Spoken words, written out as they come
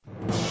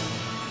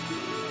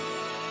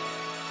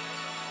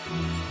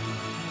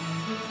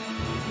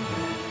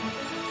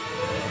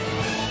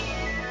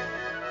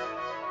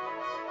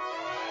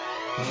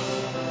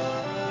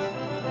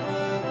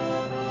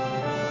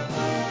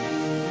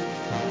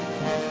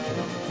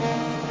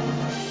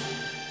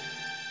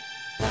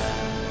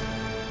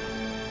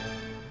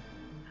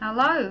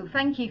Hello,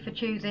 thank you for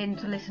choosing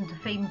to listen to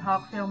Theme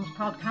Park Films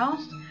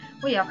podcast.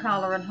 We are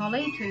Carla and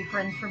Holly, two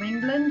friends from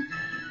England,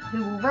 who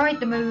will ride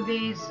the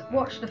movies,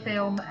 watch the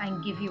film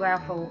and give you our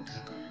thoughts.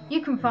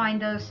 You can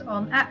find us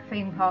on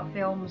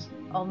 @ThemeParkFilms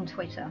on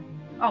Twitter.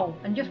 Oh,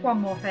 and just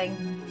one more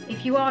thing.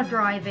 If you are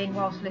driving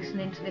whilst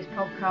listening to this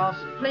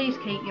podcast, please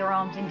keep your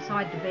arms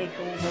inside the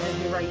vehicle for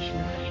the duration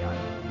of the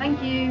show.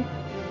 Thank you.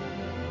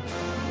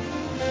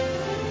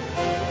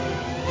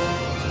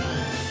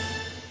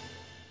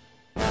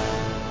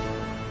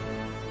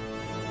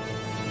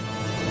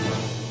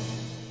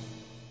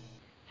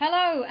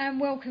 Hello and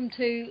welcome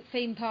to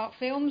Theme Park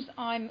Films.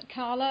 I'm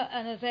Carla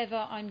and as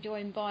ever I'm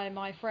joined by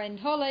my friend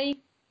Holly.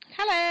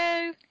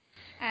 Hello!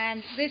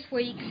 And this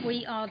week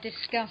we are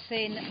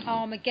discussing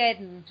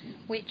Armageddon,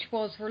 which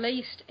was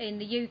released in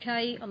the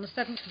UK on the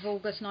 7th of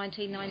August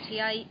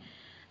 1998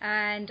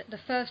 and the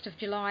 1st of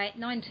July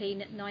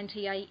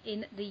 1998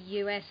 in the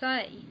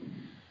USA.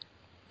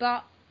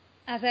 But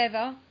as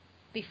ever,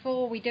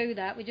 before we do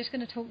that, we're just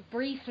going to talk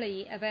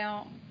briefly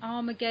about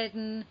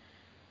Armageddon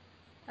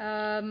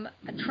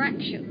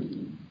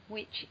attraction,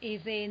 which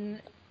is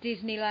in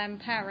Disneyland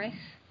Paris.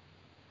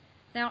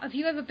 Now, have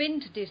you ever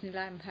been to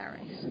Disneyland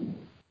Paris?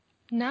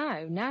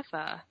 No,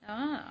 never.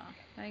 Ah,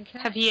 okay.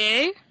 Have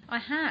you? I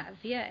have,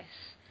 yes.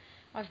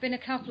 I've been a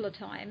couple of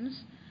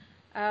times.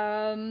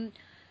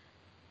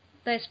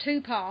 There's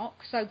two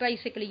parks, so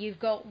basically you've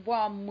got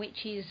one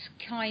which is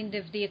kind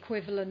of the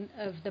equivalent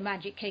of the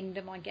Magic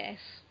Kingdom, I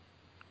guess.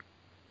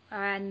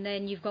 And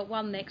then you've got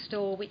one next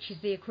door which is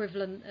the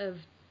equivalent of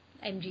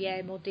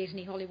MGM or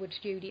Disney Hollywood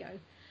Studio,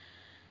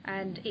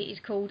 and it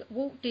is called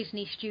Walt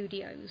Disney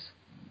Studios,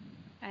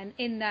 and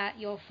in that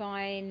you'll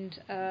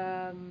find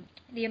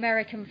the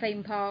American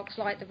theme parks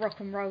like the Rock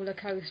and Roller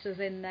Coasters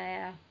in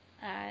there,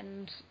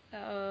 and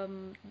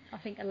I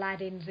think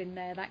Aladdin's in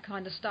there, that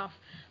kind of stuff.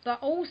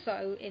 But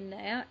also in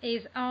there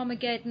is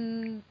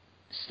Armageddon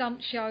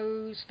Stunt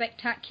Show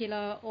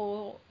Spectacular,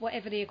 or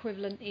whatever the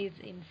equivalent is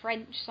in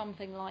French,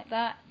 something like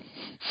that.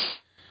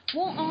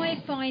 What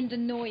I find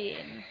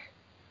annoying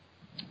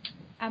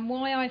and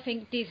why I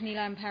think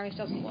Disneyland Paris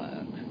doesn't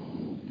work,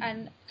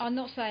 and I'm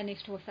not saying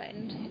this to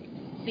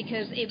offend,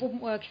 because it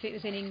wouldn't work if it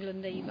was in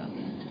England either,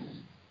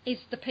 is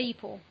the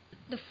people.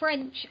 The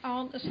French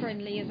aren't as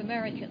friendly as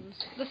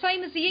Americans. The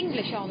same as the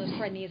English aren't as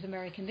friendly as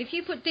Americans. If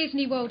you put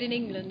Disney World in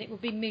England, it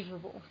would be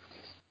miserable.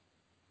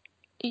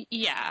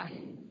 Yeah,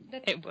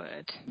 it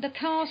would. The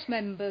cast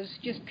members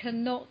just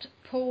cannot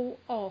pull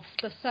off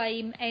the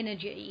same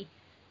energy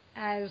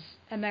as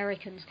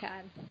Americans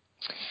can.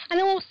 And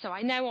also,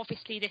 I know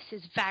obviously this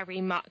is very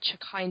much a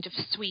kind of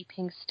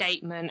sweeping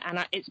statement,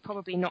 and it's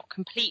probably not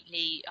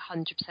completely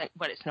 100%,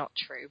 well, it's not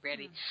true,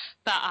 really,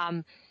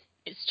 but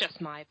it's just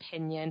my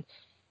opinion.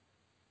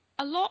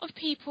 A lot of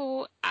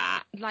people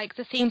at, like,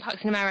 the theme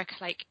parks in America,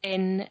 like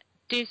in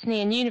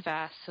Disney and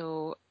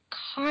Universal,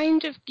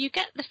 kind of, you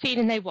get the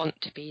feeling they want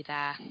to be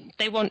there.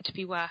 They want to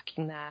be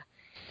working there.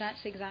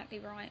 That's exactly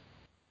right.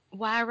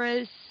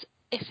 Whereas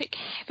if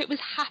it was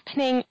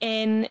happening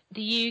in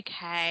the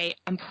UK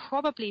and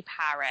probably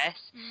Paris,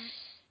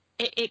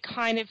 it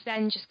kind of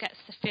then just gets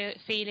the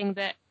feeling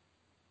that,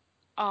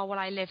 oh, well,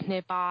 I live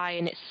nearby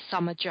and it's a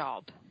summer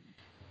job.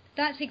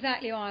 That's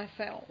exactly how I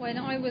felt. When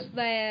I was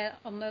there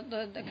on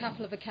the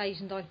couple of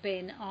occasions I've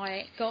been,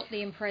 I got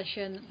the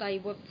impression they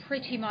were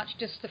pretty much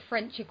just the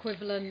French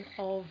equivalent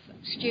of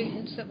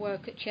students that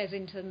work at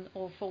Chessington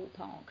or Thorpe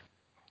Park.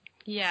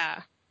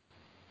 Yeah.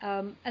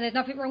 And there's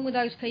nothing wrong with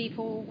those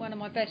people. One of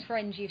my best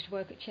friends used to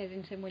work at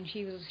Chessington when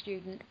she was a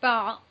student.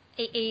 But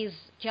it is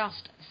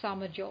just a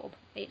summer job.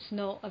 It's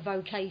not a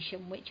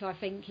vocation, which I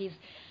think is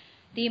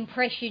the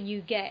impression you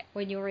get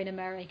when you're in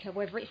America.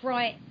 Whether it's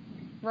right,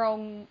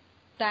 wrong,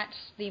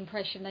 that's the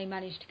impression they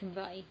manage to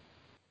convey.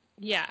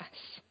 Yes.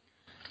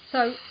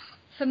 So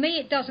for me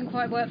it doesn't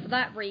quite work for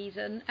that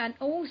reason, and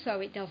also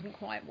it doesn't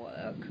quite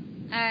work,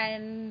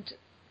 and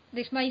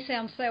this may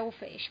sound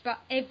selfish, but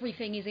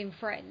everything is in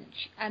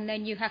French and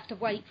then you have to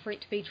wait for it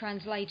to be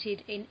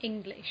translated in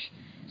English.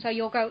 So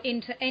you'll go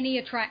into any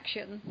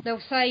attraction,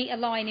 they'll say a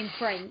line in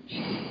French,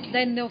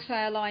 then they'll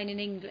say a line in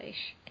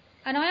English.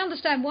 And I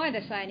understand why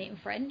they're saying it in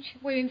French.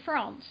 We're in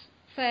France,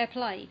 fair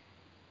play.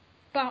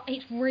 But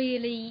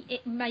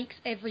it makes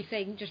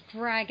everything just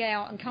drag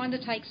out and kind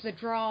of takes the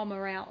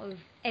drama out of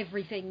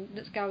everything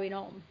that's going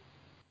on.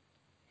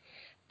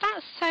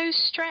 That's so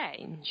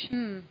strange.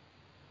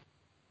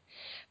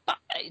 But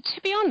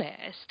to be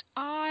honest,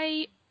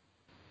 I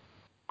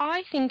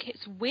think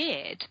it's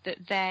weird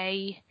that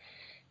they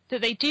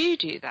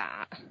do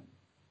that.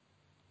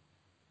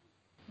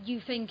 You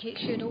think it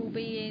should all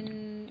be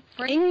in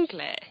French?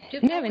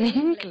 English? No, in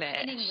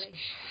English. In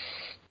English.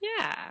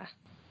 Yeah.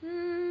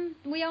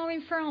 We are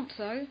in France,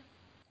 though.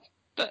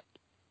 But,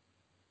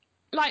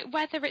 like,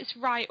 whether it's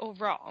right or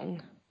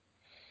wrong,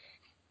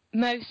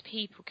 most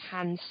people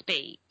can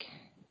speak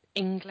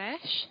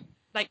English.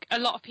 Like, a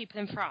lot of people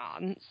in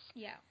France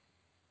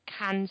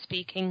can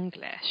speak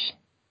English.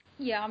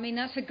 Yeah, I mean,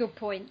 that's a good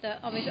point. That,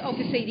 I mean,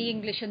 obviously the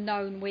English are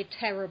known, we're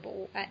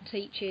terrible at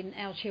teaching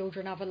our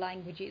children other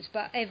languages,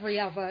 but every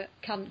other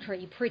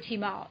country, pretty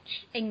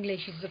much,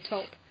 English is the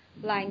top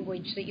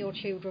language that your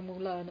children will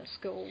learn at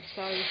school.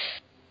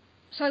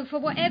 So for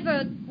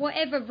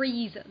whatever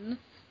reason,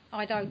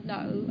 I don't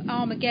know,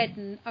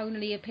 Armageddon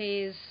only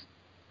appears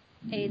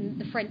in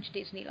the French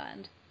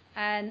Disneyland,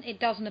 and it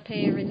doesn't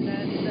appear in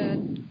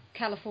the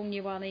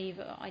California one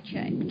either. I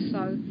checked,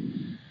 so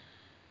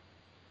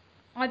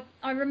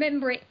I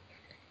remember it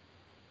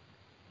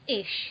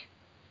ish.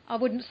 I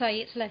wouldn't say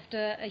it's left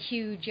a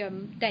huge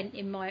dent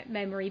in my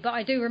memory, but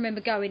I do remember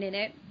going in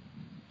it.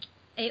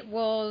 It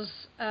was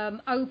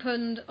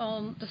opened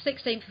on the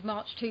 16th of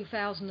March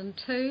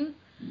 2002.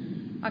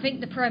 I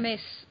think the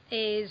premise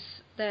is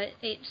that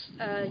it's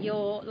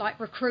you're like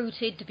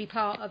recruited to be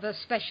part of a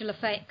special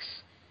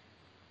effects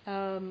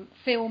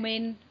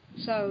filming.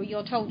 So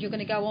you're told you're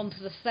going to go onto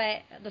the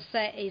set. The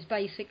set is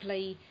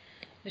basically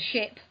the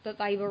ship that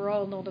they were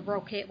on, or the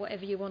rocket,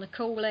 whatever you want to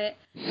call it.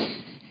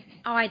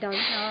 I don't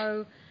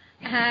know.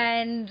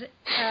 And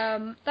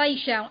they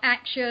shout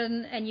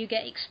action, and you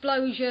get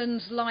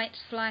explosions, lights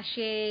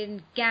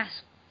flashing,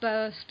 gas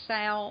bursts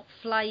out,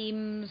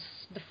 flames,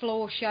 the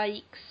floor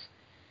shakes.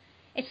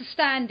 It's a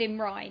standing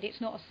ride, it's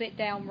not a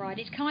sit-down ride.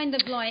 It's kind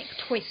of like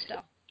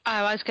Twister. Oh,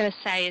 I was going to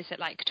say, is it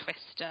like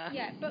Twister?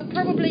 Yeah, but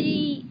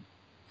probably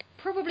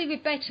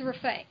with better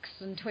effects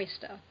than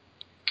Twister,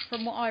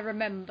 from what I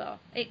remember.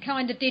 It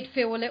kind of did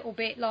feel a little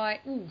bit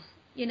like, ooh,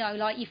 you know,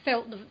 like you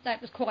felt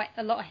that was quite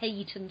a lot of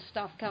heat and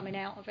stuff coming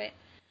out of it.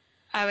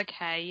 Oh,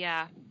 okay,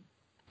 yeah.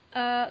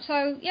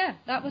 So yeah,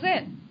 that was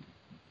it.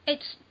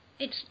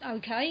 It's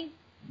okay.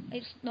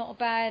 It's not a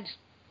bad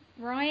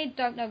ride.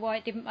 Don't know why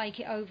it didn't make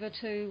it over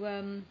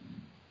to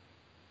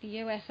the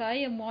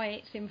USA and why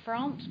it's in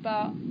France,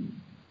 but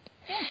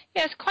yeah.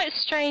 Yeah, it's quite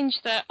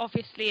strange that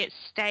obviously it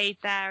stayed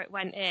there, it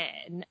went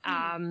in,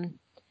 and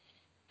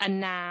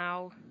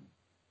now,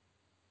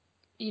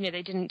 you know,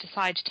 they didn't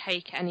decide to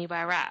take it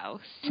anywhere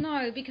else.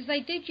 No, because they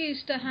did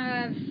used to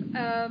have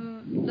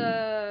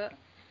the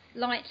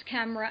lights,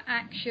 camera,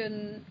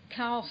 action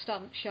car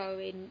stunt show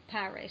in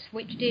Paris,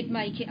 which did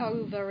make it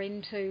over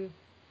into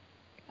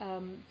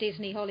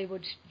Disney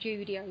Hollywood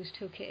Studios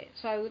took it.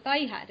 So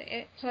they had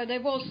it. So there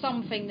was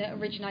something that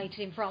originated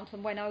in France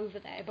and went over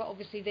there, but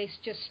obviously this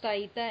just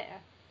stayed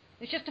there.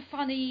 It's just a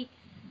funny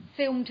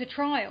film to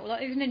trial. Like,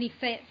 there isn't any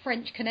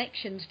French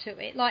connections to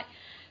it. Like,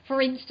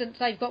 for instance,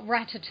 they've got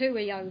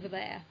Ratatouille over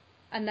there,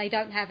 and they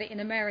don't have it in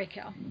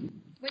America,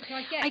 which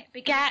I get.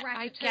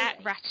 I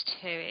get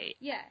Ratatouille.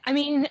 Yeah. I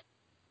mean,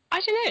 I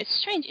don't know. It's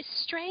strange.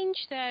 It's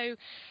strange though.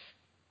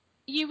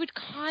 You would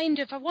kind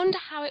of, I wonder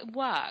how it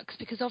works,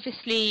 because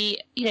obviously,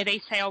 you know, they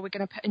say, oh, we're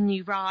going to put a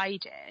new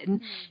ride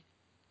in.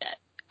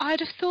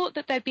 I'd have thought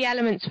that there'd be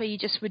elements where you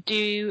just would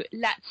do,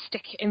 let's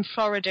stick it in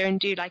Florida and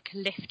do like a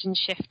lift and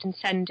shift and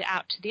send it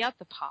out to the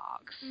other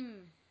parks. I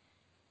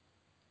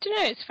don't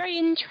know, it's very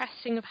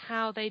interesting of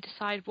how they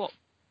decide what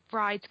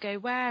rides go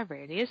where,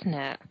 really, isn't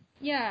it?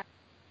 Yeah.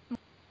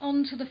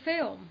 On to the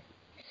film.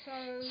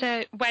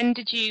 So when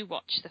did you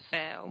watch the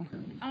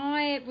film?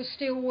 I was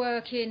still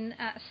working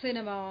at a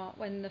cinema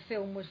when the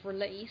film was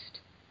released,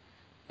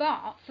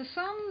 but for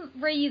some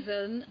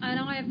reason, and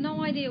I have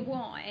no idea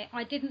why,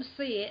 I didn't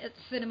see it at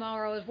the cinema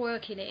I was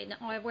working in.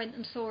 I went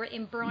and saw it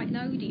in Brighton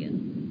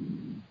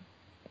Odeon.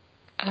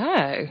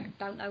 Oh.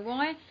 Don't know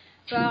why,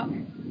 but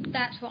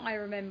that's what I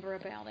remember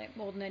about it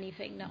more than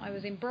anything, that I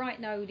was in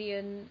Brighton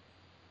Odeon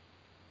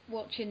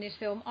watching this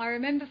film. I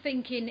remember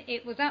thinking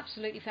it was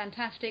absolutely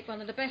fantastic,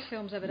 one of the best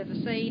films I've ever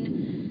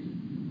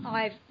seen.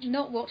 I've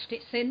not watched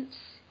it since,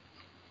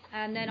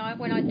 and then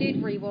when I did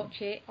rewatch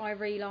it, I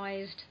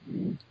realised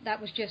that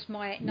was just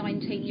my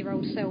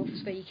 19-year-old self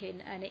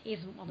speaking, and it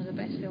isn't one of the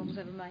best films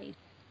ever made.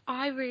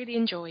 I really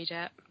enjoyed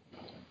it.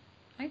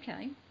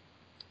 Okay.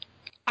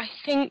 I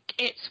think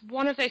it's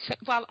one of those,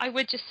 well, I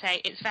would just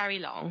say it's very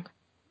long.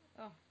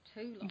 Oh,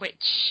 too long.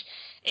 Which,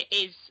 it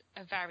is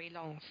a very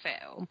long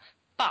film,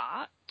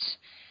 but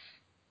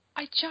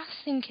I just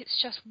think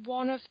it's just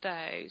one of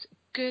those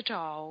good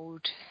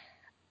old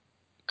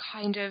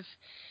kind of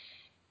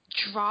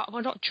well,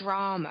 not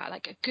drama,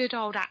 like a good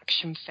old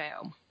action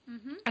film.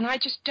 And I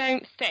just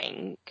don't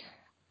think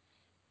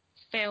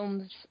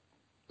films,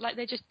 like,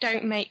 they just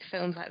don't make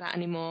films like that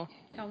anymore.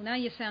 Oh, now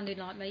you're sounding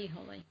like me,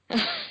 Holly.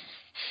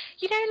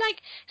 You know,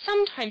 like,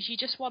 sometimes you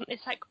just want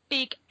this, like,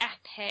 big,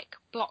 epic,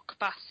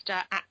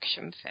 blockbuster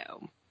action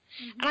film.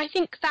 And I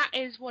think that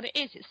is what it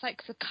is. It's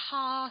like the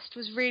cast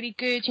was really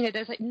good. You know,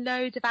 there's like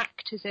loads of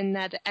actors in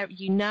there that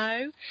you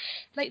know.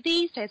 Like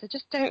these days, I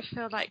just don't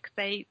feel like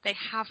they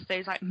have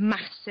those like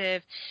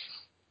massive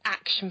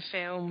action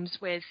films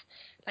with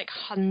like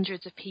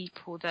hundreds of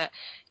people that,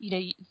 you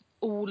know,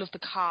 all of the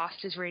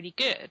cast is really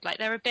good. Like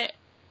they're a bit,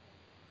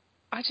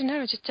 I don't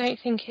know, I just don't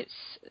think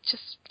it's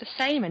just the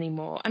same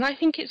anymore. And I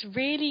think it's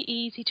really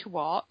easy to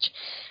watch.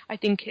 I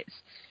think it's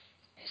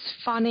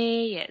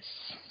funny, it's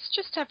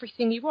just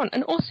everything you want.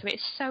 And also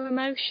it's so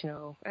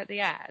emotional at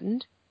the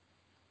end.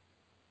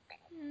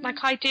 Like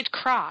I did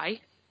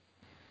cry.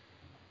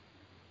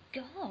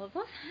 God,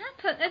 what's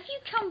happened? Have you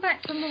come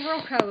back from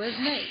Morocco as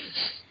me?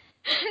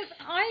 Because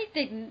I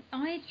didn't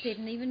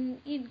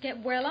even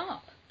get well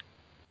up.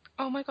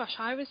 Oh my gosh,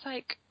 I was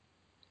like,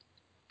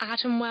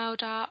 Adam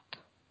welled up.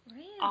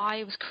 Really?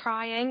 I was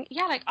crying.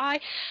 Yeah, like I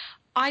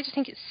just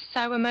think it's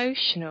so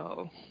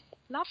emotional.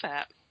 Love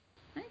it.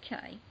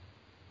 Okay.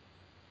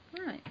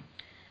 Right.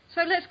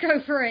 So let's go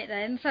for it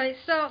then. So it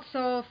starts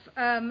off,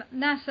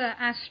 NASA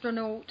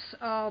astronauts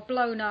are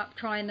blown up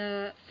trying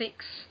to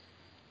fix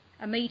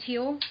a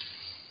meteor.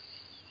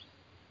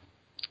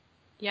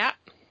 Yeah.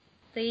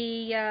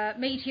 The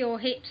meteor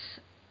hits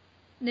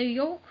New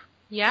York,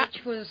 Yeah.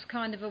 which was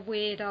kind of a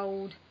weird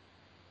old,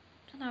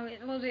 I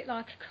don't know, was it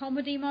like a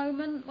comedy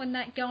moment when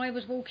that guy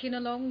was walking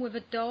along with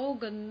a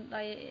dog and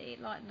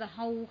like the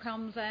hole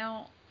comes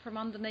out from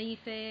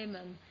underneath him,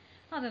 and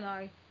I don't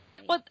know.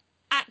 Well,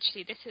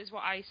 actually, this is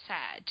what I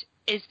said,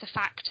 is the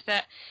fact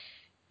that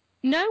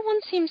no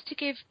one seems to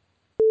give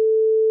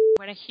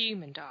when a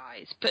human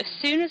dies, but as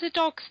soon as a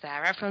dog's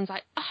there, everyone's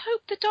like, I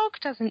hope the dog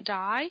doesn't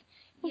die.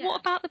 Well, Yeah.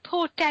 what about the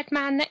poor dead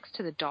man next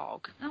to the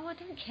dog? Oh, I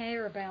don't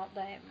care about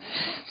them.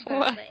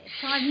 About this.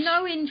 I have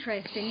no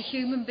interest in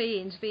human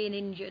beings being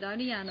injured,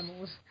 only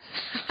animals.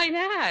 I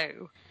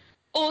know.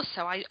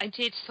 Also, I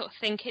did sort of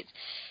think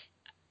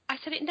I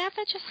said it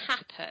never just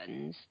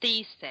happens,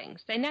 these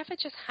things. They never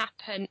just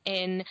happen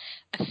in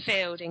a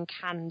field in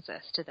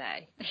Kansas, do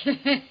they?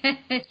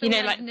 It's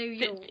always like New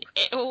York.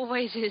 It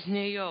always is New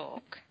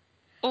York.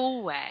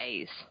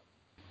 Always.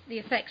 The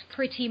effects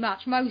pretty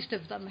much, most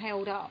of them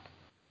held up.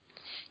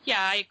 Yeah,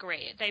 I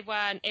agree.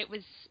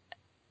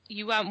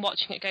 You weren't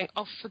watching it going,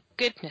 oh, for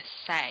goodness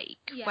sake.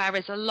 Yeah.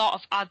 Whereas a lot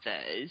of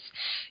others,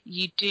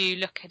 you do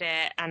look at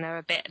it and are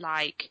a bit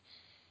like,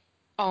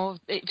 oh,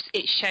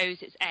 it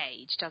shows its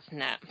age,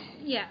 doesn't it?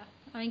 Yeah.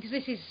 I mean, because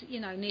this is,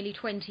 nearly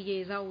 20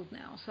 years old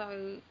now,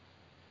 so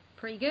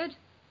pretty good.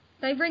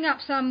 They bring up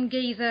some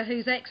geezer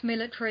who's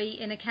ex-military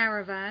in a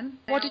caravan.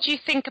 What did you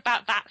think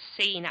about that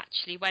scene,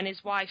 actually, when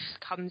his wife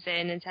comes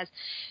in and says,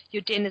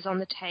 your dinner's on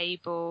the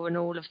table and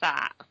all of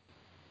that?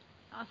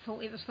 I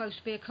thought it was supposed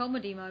to be a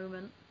comedy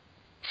moment.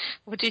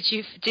 Well, did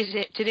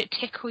it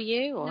tickle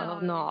you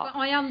or not? But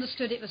I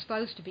understood it was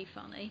supposed to be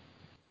funny.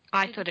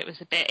 I thought it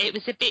was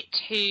a bit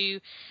too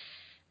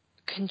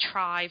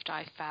contrived,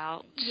 I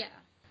felt. Yeah.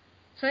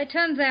 So it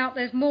turns out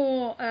there's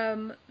more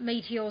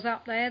meteors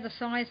up there the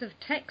size of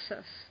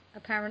Texas,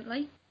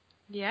 apparently.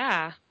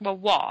 Yeah. Well,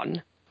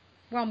 one.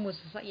 One was,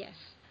 yes.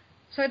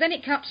 So then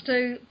it cuts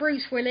to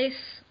Bruce Willis,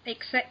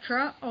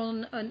 etc.,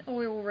 on an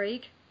oil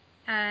rig,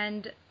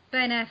 and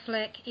Ben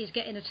Affleck is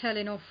getting a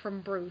telling off from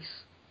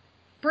Bruce.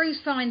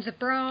 Bruce finds a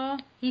bra.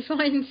 He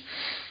finds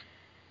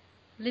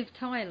Liv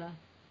Tyler.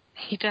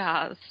 He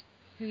does.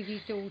 Who's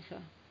his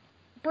daughter.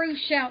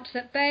 Bruce shouts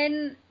at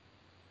Ben.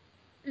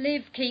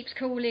 Liv keeps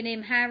calling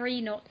him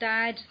Harry, not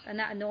Dad, and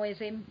that annoys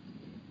him.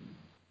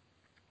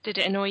 Did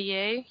it annoy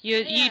you?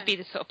 You'd be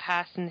the sort of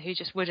person who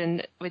just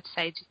wouldn't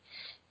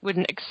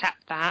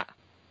accept that.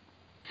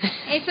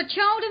 If a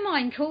child of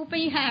mine called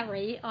me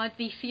Harry, I'd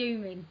be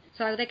fuming.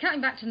 So they're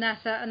cutting back to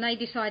NASA and they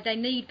decide they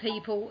need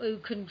people who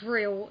can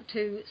drill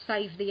to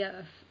save the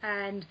Earth.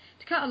 And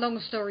to cut a long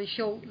story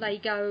short, they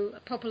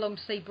pop along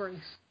to see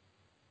Bruce.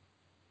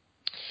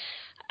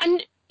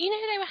 And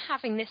they were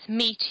having this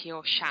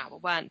meteor shower,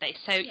 weren't they?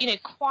 So, yes.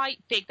 Quite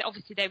big.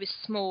 Obviously, they were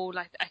small.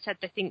 Like I said,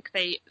 they think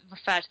they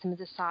referred to them as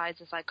the size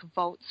as like a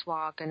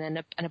Volkswagen and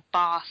a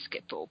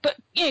basketball. But,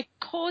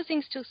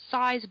 causing still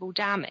sizable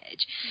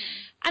damage.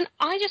 And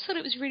I just thought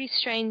it was really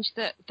strange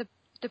that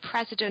the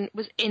president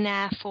was in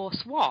Air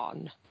Force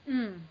One.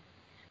 Mm.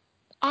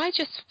 I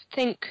just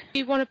think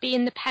you want to be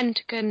in the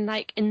Pentagon,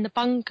 like in the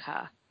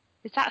bunker.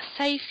 Is that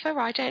safer?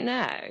 I don't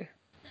know.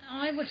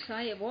 I would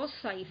say it was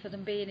safer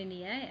than being in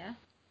the air.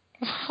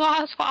 Well,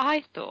 that's what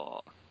I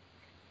thought.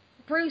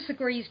 Bruce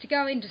agrees to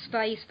go into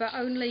space, but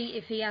only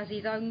if he has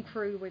his own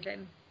crew with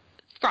him.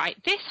 Right,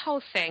 this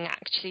whole thing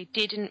actually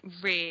I didn't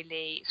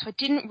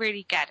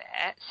really get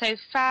it. So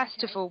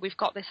first of all, we've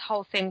got this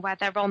whole thing where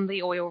they're on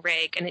the oil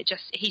rig and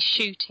he's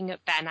shooting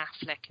at Ben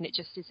Affleck, and it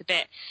just is a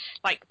bit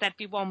like there'd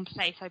be one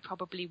place I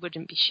probably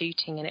wouldn't be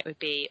shooting and it would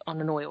be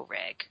on an oil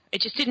rig.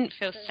 It just didn't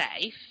feel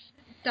safe.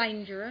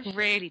 Dangerous.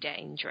 Really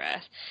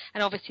dangerous.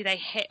 And obviously they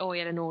hit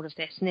oil and all of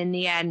this, and in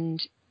the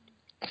end,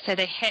 so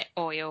they hit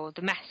oil,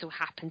 the mess all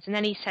happens, and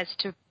then he says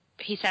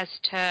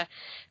to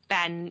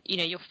Ben,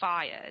 you're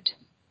fired,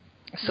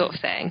 sort of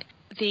thing.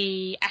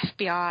 The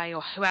FBI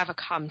or whoever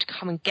come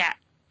and get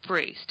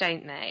Bruce,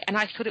 don't they? And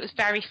I thought it was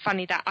very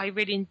funny that I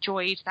really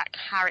enjoyed that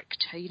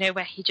character,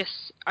 where he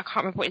just, I can't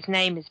remember what his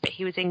name is, but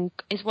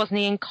wasn't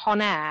he in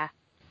Con Air?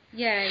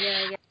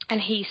 Yeah. And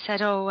he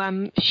said,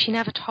 she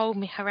never told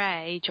me her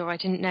age, or I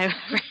didn't know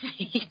her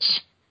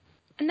age.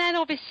 And then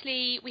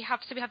obviously we have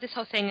this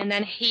whole thing, and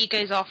then he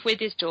goes off with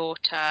his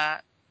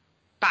daughter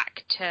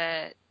back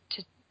to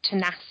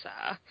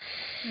NASA.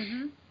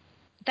 Mm-hmm.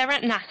 They're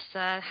at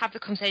NASA, have the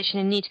conversation,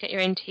 and need to get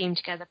your own team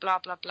together, blah,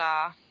 blah,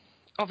 blah.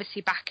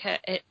 Obviously back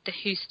at the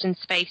Houston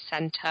Space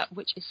Center,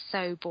 which is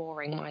so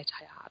boring, might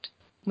I add.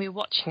 we were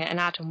watching it, and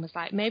Adam was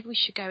like, maybe we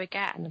should go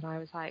again. And I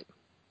was like,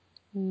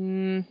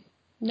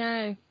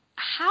 no.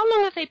 How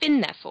long have they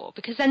been there for?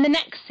 Because then the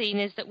next scene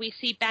is that we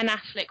see Ben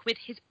Affleck with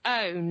his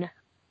own,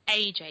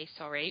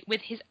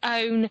 with his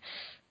own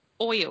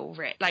oil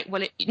rig. Like,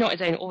 well, not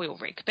his own oil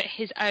rig, but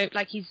his own,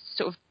 like he's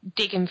sort of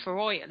digging for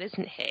oil,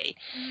 isn't he?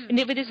 And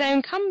with his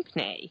own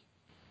company.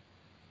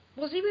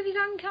 Was he with his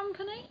own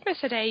company? It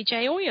said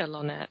AJ Oil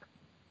on it.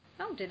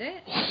 Oh, did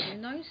it? I didn't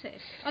even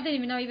notice. I didn't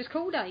even know he was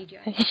called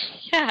AJ.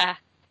 Yeah.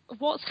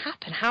 What's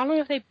happened? How long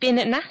have they been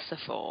at NASA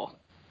for?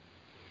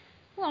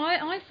 Well,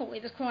 I thought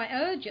it was quite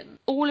urgent.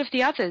 All of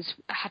the others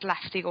had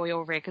left the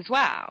oil rig as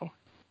well.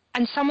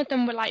 And some of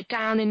them were like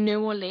down in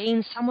New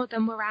Orleans, some of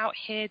them were out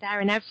here, there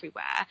and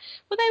everywhere.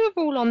 Well,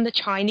 they were all on the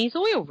Chinese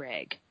oil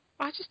rig.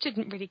 I just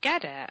didn't really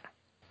get it.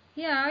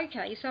 Yeah,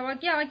 okay, so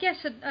I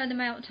guess an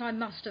amount of time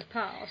must have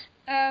passed.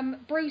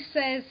 Bruce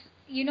says,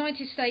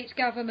 United States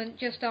government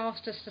just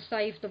asked us to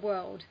save the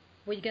world.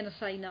 Were you going to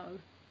say no?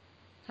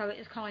 So it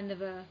was kind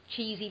of a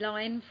cheesy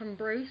line from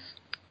Bruce.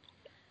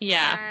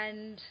 Yeah.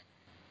 And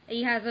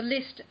he has a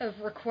list of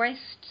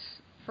requests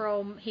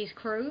from his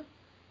crew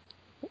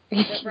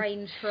that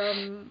range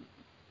from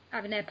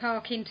having their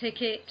parking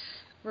tickets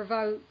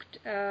revoked,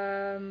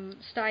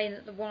 staying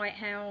at the White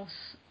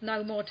House,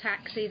 no more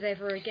taxis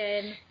ever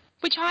again.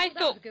 Which I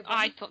thought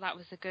that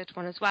was a good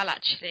one as well,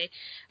 actually.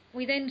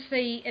 We then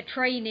see a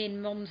training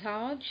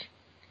montage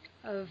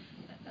of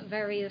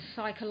various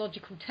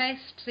psychological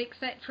tests,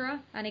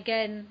 etc. And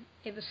again,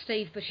 it was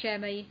Steve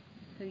Buscemi,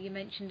 who you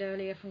mentioned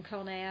earlier from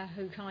Con Air,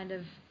 who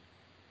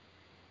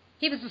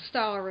he was the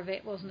star of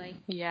it, wasn't he?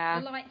 Yeah.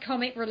 The light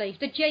comic relief,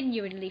 the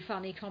genuinely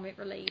funny comic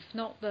relief,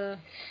 not the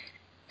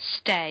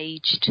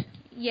staged.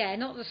 Yeah,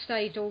 not the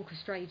staged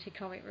orchestrated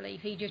comic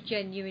relief. He just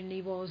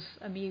genuinely was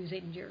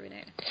amusing during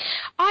it.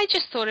 I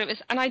just thought it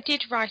was, and I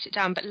did write it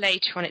down, but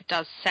later on it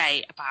does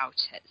say about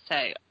it,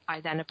 so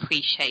I then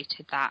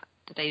appreciated that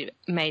they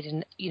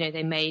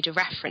made a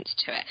reference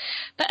to it.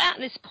 But at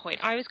this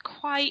point, I was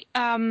quite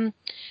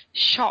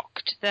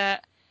shocked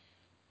that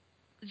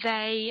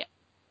they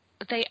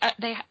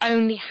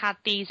only had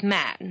these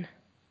men,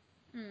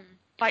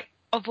 like,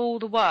 of all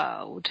the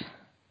world.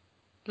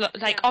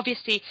 Like,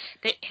 obviously,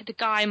 the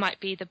guy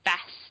might be the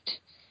best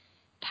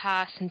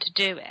person to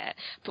do it,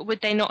 but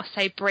would they not,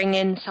 say, bring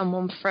in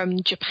someone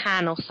from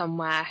Japan or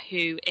somewhere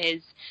who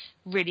is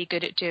really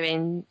good at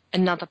doing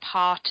another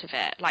part of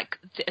it, like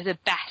the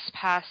best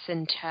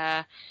person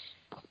to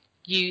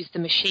use the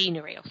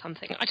machinery or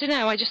something? I don't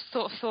know, I just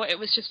thought it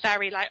was just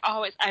very like,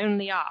 oh, it's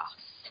only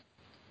us.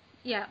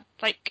 Yeah.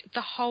 Like,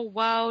 the whole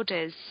world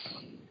is...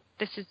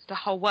 This is the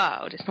whole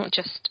world. It's not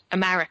just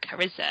America,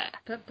 is it?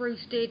 But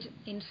Bruce did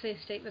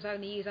insist it was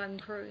only his own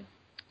crew.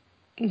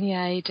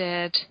 Yeah, he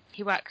did.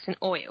 He works in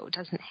oil,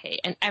 doesn't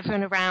he? And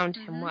everyone around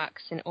him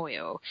works in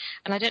oil.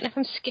 And I don't know if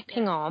I'm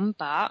skipping on,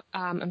 but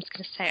I'm just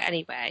going to say it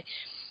anyway.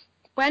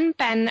 When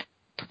Ben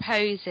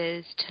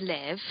proposes to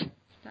Liv...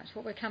 That's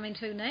what we're coming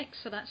to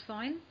next, so that's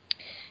fine.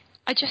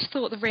 I just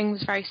thought the ring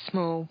was very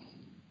small.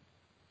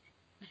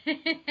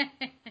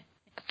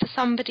 For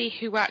somebody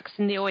who works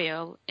in the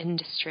oil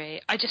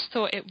industry, I just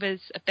thought it was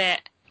a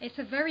bit... It's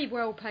a very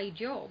well-paid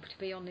job to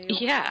be on the oil.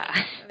 Yeah.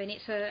 I mean,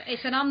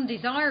 it's an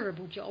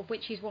undesirable job,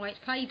 which is why it's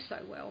paid so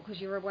well,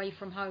 because you're away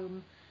from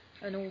home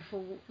an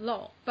awful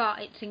lot.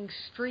 But it's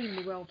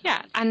extremely well paid.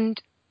 Yeah, and...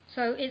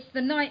 So it's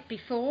the night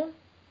before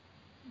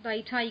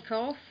they take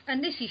off,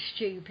 and this is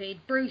stupid.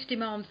 Bruce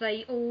demands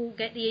they all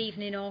get the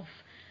evening off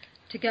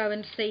to go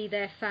and see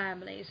their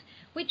families,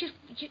 which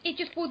it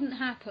just wouldn't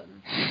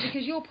happen,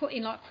 because you're put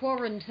in like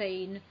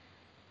quarantine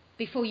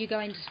before you go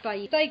into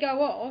space. If they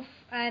go off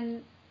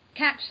and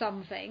catch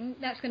something,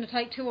 that's going to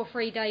take 2 or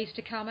 3 days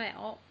to come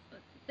out.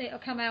 It'll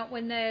come out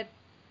when they're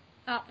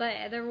up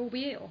there, they'll all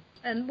be ill.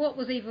 And what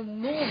was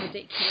even more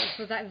ridiculous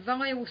was that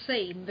vile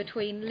scene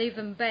between Liv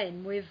and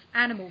Ben with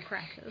animal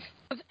crackers.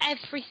 Of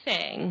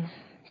everything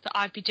that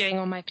I'd be doing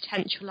on my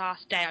potential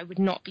last day, I would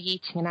not be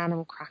eating an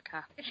animal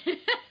cracker.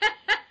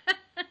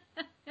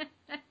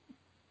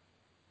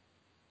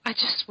 I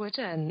just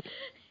wouldn't.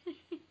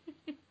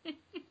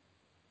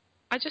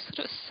 I just thought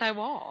it was so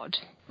odd.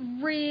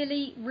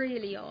 Really,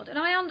 really odd. And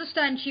I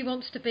understand she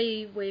wants to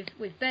be with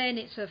Ben,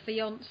 it's her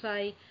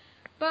fiancé,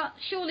 but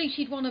surely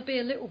she'd want to be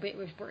a little bit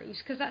with Bruce,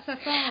 because that's her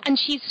father. And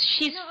she's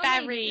you know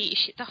very,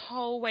 the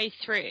whole way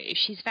through,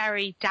 she's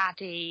very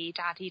daddy.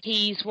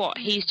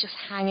 He's just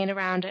hanging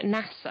around at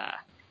NASA.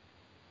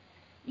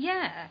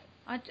 Yeah.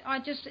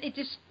 It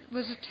just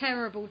was a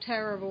terrible,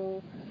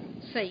 terrible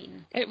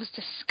scene. It was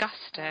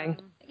disgusting.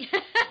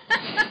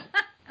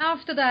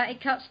 After that,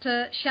 it cuts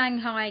to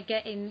Shanghai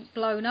getting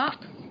blown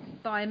up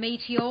by a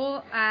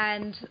meteor,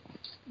 and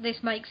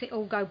this makes it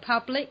all go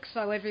public,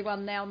 so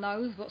everyone now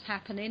knows what's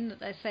happening, that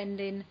they're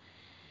sending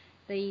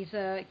these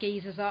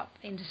geezers up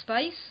into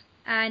space.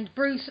 And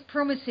Bruce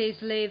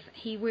promises Liv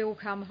he will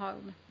come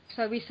home.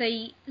 So we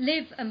see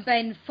Liv and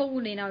Ben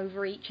falling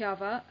over each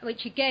other,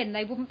 which again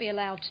they wouldn't be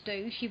allowed to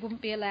do. She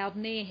wouldn't be allowed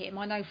near him,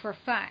 I know for a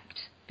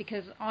fact,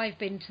 because I've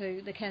been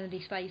to the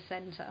Kennedy Space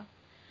Center.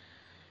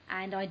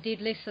 and I did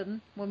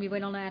listen when we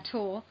went on our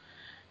tour,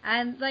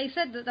 and they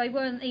said that they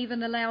weren't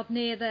even allowed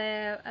near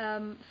their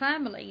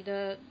family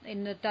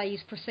in the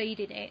days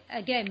preceding it,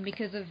 again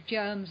because of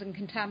germs and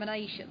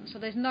contamination. So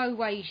there's no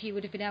way she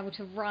would have been able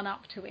to run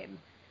up to him.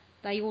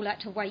 They all had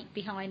to wait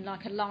behind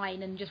like a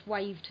line and just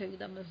wave to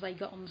them as they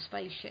got on the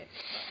spaceship.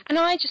 And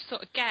I just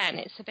thought, again,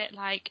 it's a bit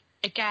like,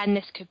 again,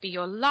 this could be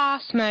your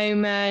last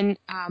moment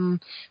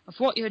of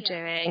what you're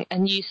doing,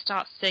 and you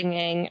start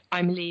singing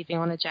I'm Leaving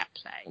on a Jet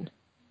Plane.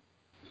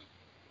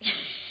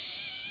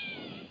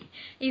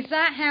 Is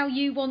that how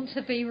you want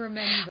to be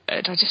remembered?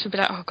 I just would be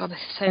like, oh God, this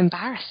is so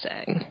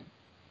embarrassing.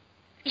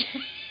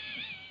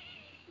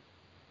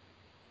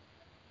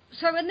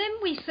 So, and then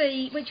we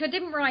see, which I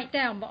didn't write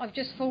down, but I've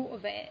just thought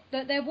of it,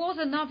 that there was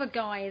another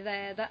guy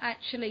there that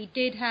actually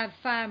did have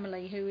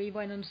family who he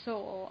went and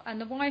saw, and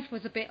the wife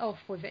was a bit off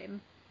with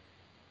him.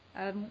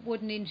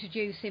 Wouldn't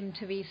introduce him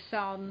to his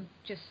son,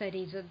 just said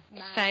he's a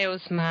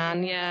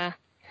salesman, yeah.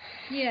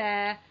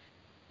 Yeah,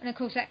 and of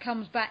course that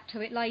comes back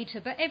to it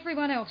later, but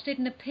everyone else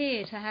didn't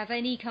appear to have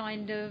any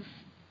kind of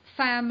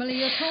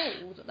family at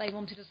all that they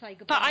wanted to say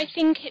goodbye. But I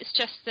think it's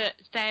just that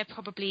they're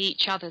probably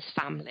each other's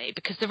family,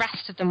 because the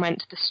rest of them went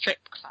to the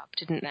strip club,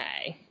 didn't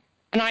they?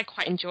 And I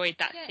quite enjoyed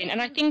that scene.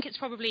 And I think it's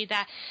probably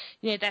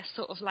they're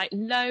sort of like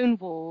lone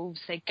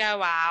wolves. They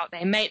go out,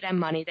 they make their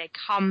money, they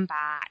come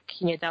back,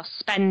 they'll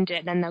spend it,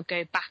 and then they'll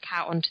go back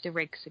out onto the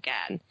rigs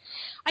again.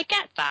 I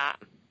get that.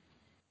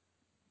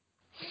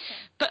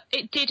 But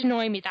it did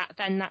annoy me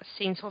that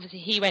scene, so obviously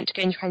he went to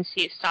go and try and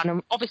see his son,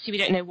 and obviously we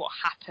don't know what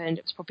happened.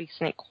 It was probably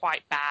something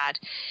quite bad.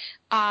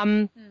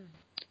 And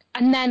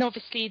then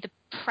obviously the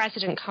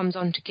president comes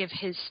on to give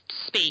his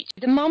speech.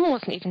 The mum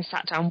wasn't even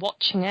sat down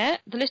watching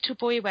it. The little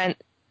boy went,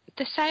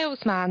 the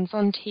salesman's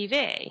on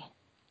TV.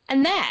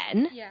 And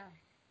then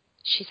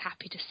she's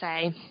happy to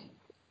say,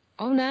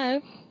 oh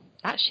no,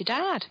 that's your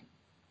dad.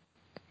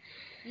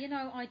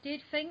 I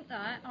did think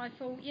that. I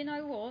thought, you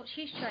know what,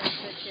 she's changed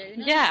her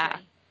tune. Yeah.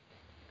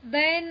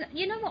 Then,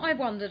 you know what I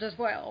wondered as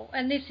well,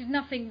 and this is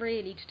nothing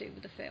really to do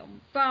with the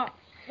film, but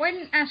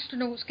when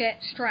astronauts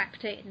get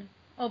strapped in,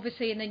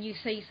 obviously, and then you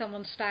see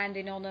someone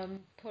standing on them,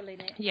 pulling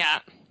it. Yeah.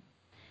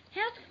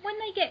 When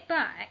they get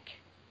back,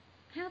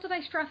 how do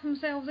they strap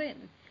themselves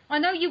in? I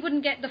know you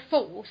wouldn't get the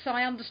force.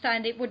 I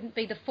understand it wouldn't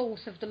be the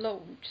force of the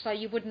launch, so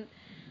you wouldn't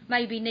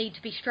maybe need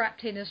to be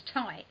strapped in as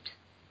tight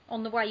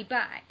on the way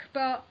back,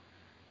 but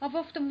I've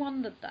often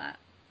wondered that,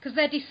 because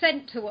their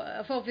descent to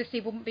Earth obviously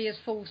wouldn't be as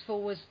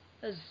forceful as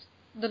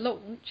the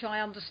launch,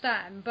 I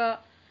understand,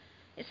 but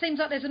it seems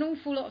like there's an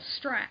awful lot of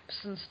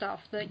straps and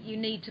stuff that you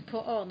need to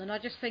put on, and I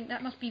just think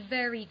that must be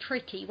very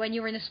tricky when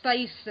you're in a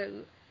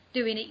spacesuit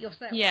doing it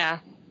yourself. Yeah.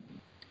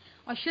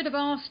 I should have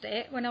asked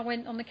it when I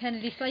went on the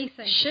Kennedy Space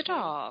Center. Should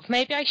have.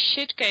 Maybe I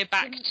should go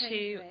back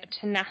to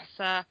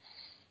NASA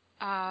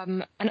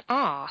and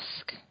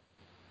ask.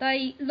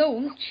 They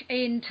launch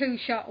in 2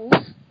 shuttles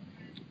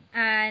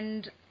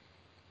and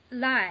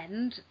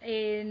land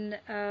in,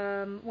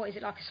 like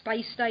a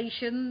space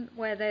station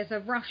where there's a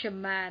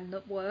Russian man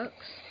that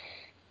works.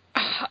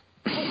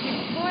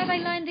 Why are they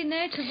landing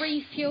there? To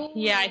refuel?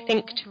 Yeah, I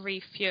think to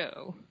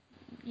refuel.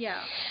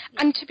 Yeah.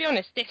 And to be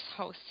honest, this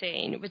whole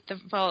scene with the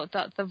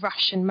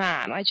Russian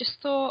man, I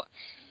just thought,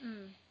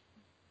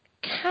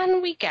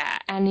 can we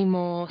get any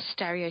more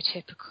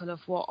stereotypical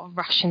of what a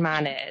Russian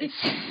man is?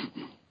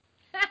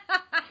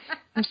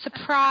 I'm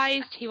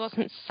surprised he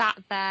wasn't sat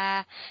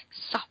there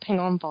supping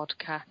on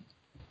vodka.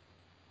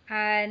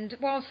 And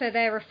whilst they're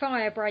there, a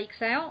fire breaks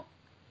out.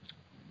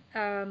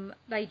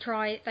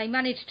 They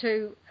manage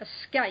to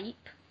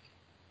escape,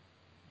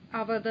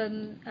 other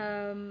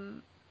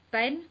than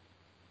Ben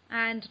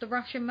and the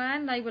Russian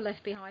man. They were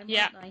left behind,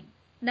 weren't they?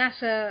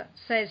 NASA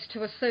says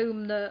to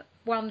assume that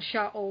one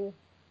shuttle,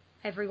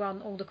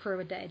 all the crew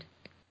are dead.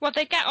 Well,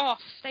 they get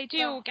off. They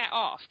do all get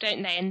off,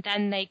 don't they? And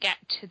then they get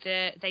to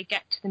the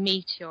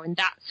meteor, and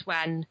that's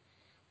when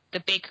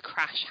the big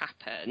crash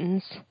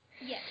happens.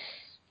 Yes.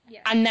 Yeah.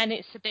 And then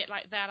it's a bit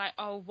like they're like,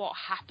 oh, what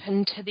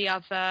happened to the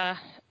other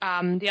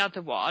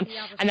one?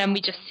 And then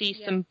we just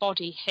see some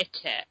body hit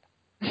it.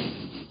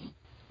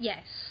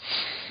 Yes.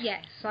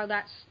 So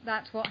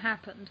that's what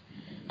happened.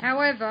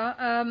 However,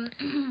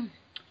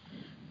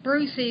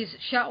 Bruce's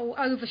shuttle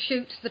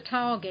overshoots the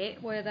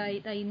target where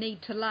they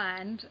need to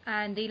land,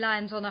 and he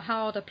lands on a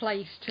harder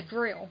place to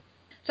drill.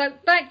 So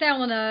back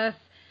down on Earth,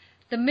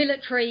 the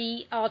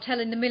military are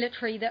telling the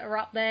military that are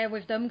up there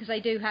with them, because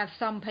they do have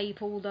some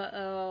people that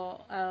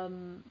are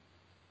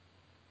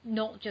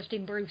not just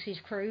in Bruce's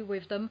crew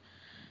with them,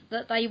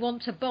 that they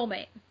want to bomb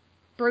it.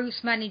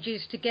 Bruce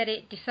manages to get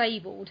it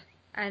disabled,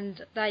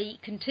 and they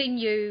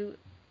continue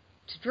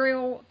to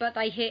drill, but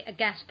they hit a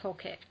gas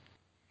pocket.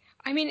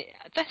 I mean,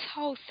 this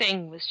whole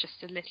thing was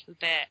just a little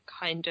bit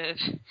kind of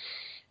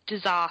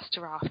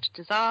disaster after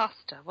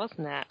disaster,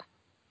 wasn't it?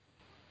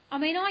 I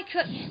mean,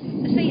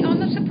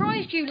 I'm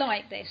surprised you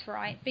like this,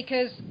 right?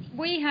 Because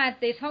we had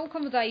this whole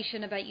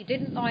conversation about you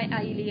didn't like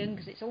Alien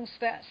because it's all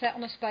set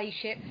on a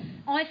spaceship.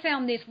 I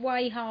found this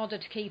way harder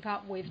to keep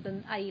up with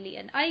than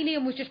Alien.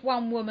 Alien was just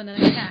one woman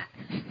and a cat.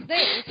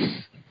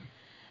 This,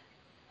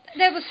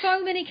 there were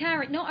so many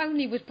characters. Not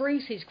only was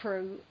Bruce's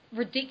crew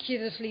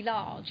ridiculously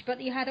large,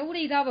 but you had all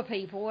these other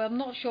people. I'm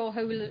not sure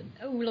who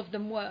all of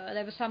them were.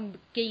 There was some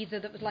geezer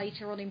that was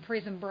later on in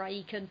Prison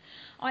Break, and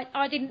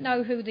I didn't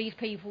know who these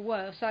people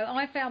were. So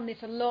I found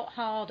this a lot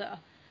harder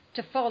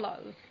to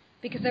follow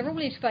because they're all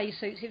in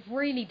spacesuits. It's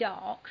really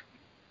dark,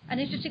 and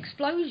it's just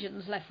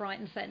explosions left, right,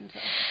 and centre.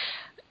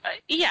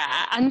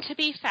 Yeah, and to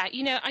be fair,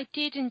 I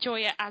did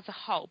enjoy it as a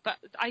whole, but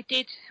I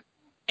did,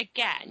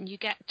 again, you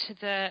get to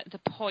the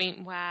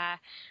point where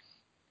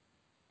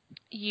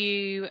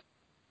you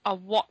are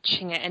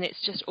watching it and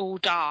it's just all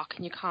dark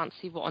and you can't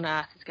see what on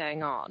earth is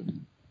going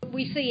on.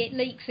 We see it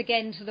leaks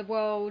again to the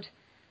world,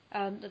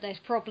 that there's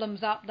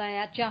problems up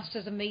there just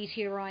as a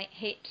meteorite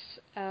hits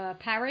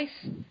Paris.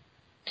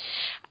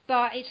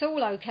 But it's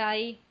all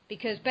okay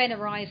because Ben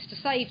arrives to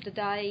save the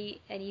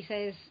day and he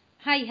says,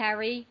 "Hey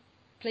Harry,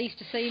 pleased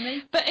to see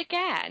me." But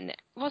again,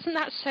 wasn't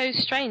that so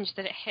strange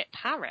that it hit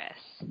Paris?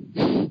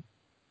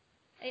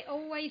 It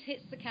always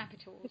hits the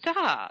capitals. It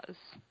does.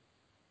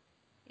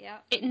 Yeah.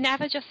 It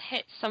never just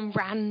hits some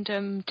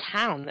random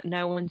town that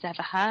no one's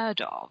ever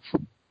heard of.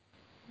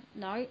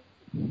 No.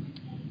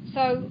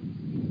 So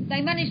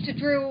they managed to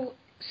drill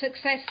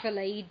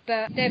successfully,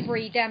 but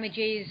debris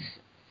damages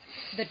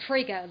the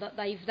trigger that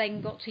they've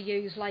then got to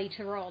use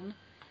later on,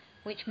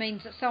 which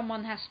means that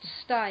someone has to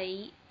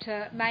stay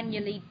to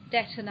manually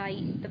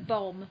detonate the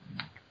bomb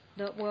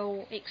that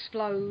will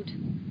explode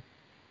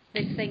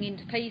this thing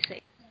into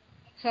pieces.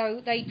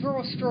 So they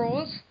draw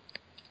straws.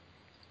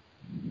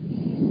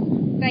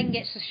 Ben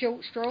gets a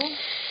short straw.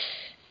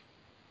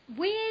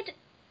 Weird,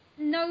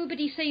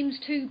 nobody seems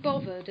too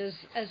bothered as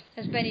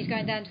Benny's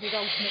going down to his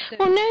ultimate doom.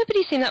 Well,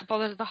 nobody seemed that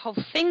bothered with the whole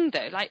thing,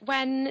 though. Like,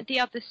 whenever the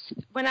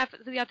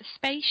other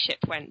spaceship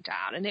went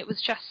down, and it was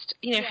just,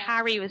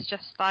 Harry was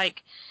just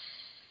like,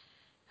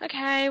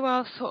 okay,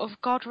 well, sort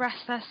of, God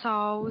rest their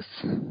souls.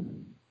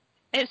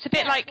 It's a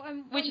bit like,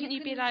 wouldn't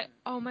you be like,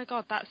 oh my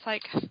God, that's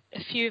like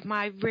a few of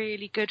my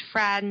really good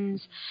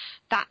friends,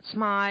 that's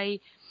my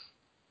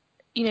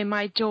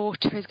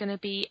daughter is going to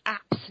be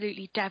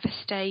absolutely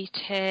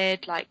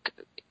devastated, like,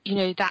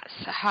 that's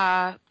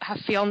her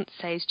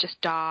fiance's just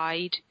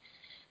died.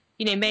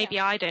 Maybe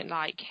I don't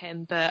like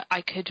him, but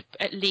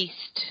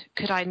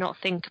could I not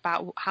think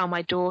about how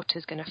my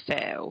daughter's going to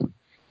feel?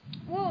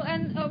 Well,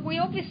 and we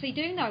obviously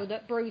do know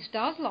that Bruce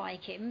does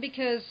like him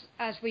because,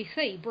 as we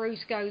see,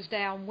 Bruce goes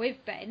down with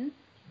Ben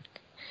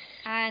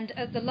and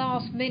at the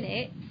last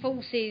minute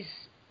forces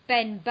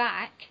Ben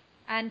back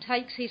and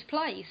takes his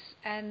place.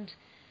 And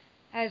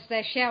as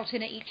they're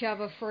shouting at each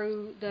other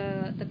through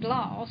the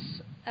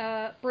glass,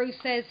 Bruce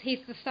says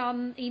he's the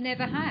son he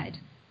never had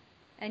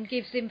and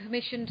gives him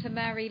permission to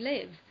marry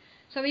Liv.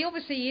 So he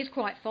obviously is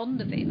quite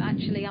fond of him,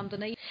 actually,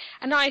 underneath.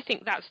 And I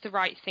think that's the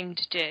right thing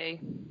to do,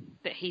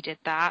 that he did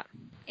that.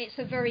 It's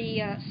a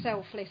very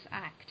selfless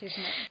act, isn't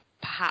it?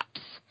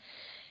 Perhaps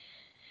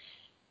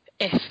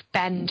if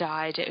Ben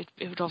died, it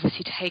would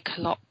obviously take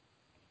a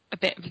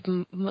bit,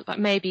 like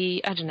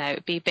maybe, I don't know,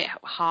 it'd be a bit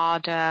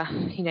harder,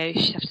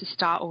 she'd have to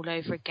start all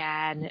over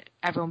again,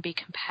 everyone be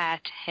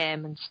compared to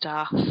him and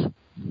stuff.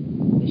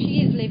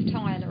 She is Liv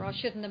Tyler, I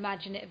shouldn't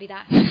imagine it'd be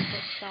that hard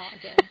to start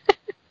again.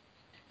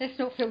 Let's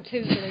not feel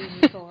too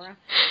gloomy for her.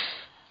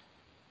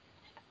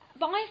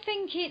 But I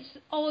think it's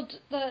odd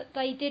that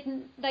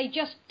they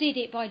just did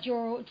it by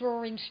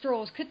drawing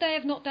straws. Could they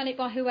have not done it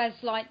by who has,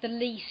 like, the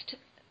least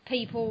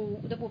people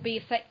that will be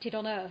affected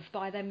on Earth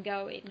by them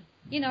going?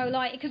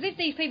 Because if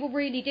these people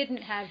really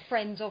didn't have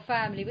friends or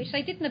family, which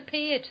they didn't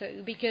appear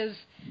to because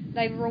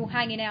they were all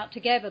hanging out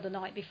together the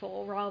night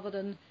before rather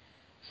than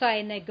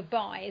saying their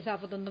goodbyes,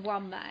 other than the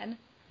one man,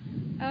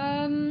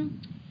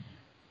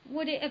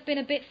 would it have been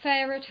a bit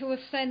fairer to have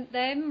sent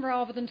them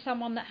rather than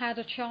someone that had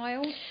a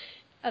child?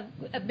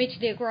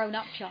 Admittedly a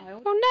grown-up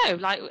child. Well,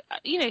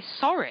 no,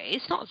 sorry,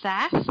 it's not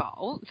their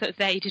fault that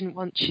they didn't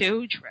want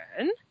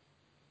children.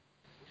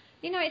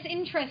 It's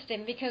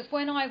interesting because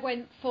when I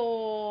went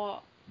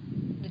for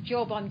the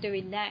job I'm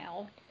doing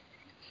now,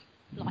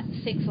 like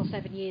 6 or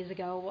 7 years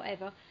ago or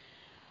whatever,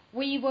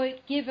 we were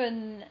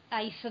given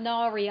a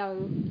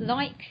scenario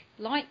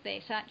like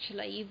this,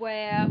 actually,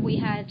 where we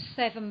had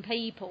 7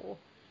 people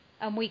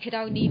and we could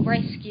only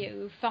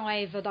rescue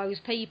 5 of those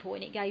people,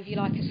 and it gave you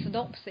like a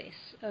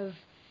synopsis of,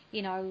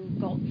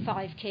 got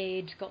 5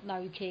 kids, got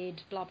no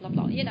kids, blah, blah,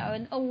 blah,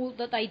 and all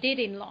that they did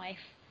in life.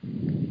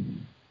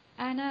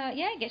 And,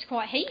 it gets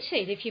quite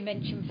heated if you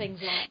mention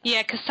things like that.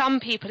 Yeah, because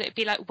some people, it'd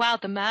be like, well,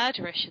 the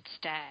murderer should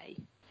stay.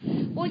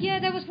 Well, yeah,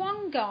 there was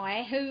one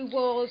guy who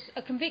was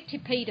a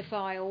convicted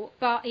paedophile,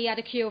 but he had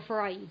a cure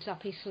for AIDS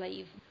up his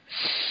sleeve.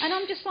 And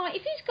I'm just like,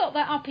 if he's got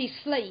that up his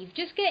sleeve,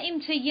 just get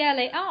him to yell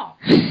it up.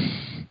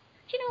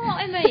 Do you know what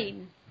I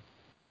mean?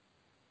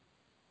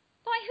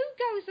 Like, who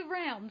goes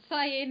around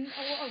saying,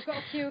 oh, I've got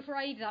a cure for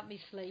AIDS up my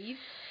sleeve?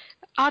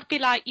 I'd be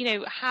like,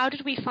 how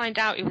did we find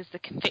out he was the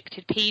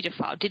convicted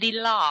paedophile? Did he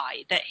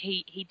lie that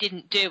he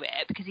didn't do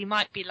it? Because he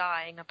might be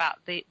lying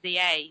about the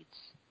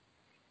AIDS.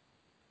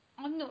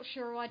 I'm not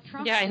sure I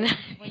trust Yeah, I know.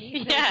 him when he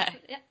says,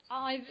 Yeah.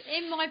 I'm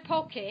in my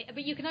pocket,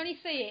 but you can only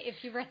see it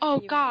if you rescue Oh,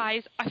 me.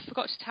 guys, I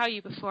forgot to tell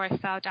you before I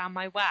fell down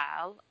my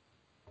well,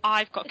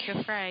 I've got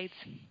Cure for AIDS.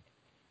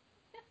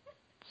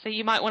 So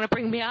you might want to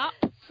bring me up.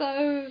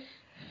 So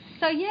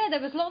yeah, there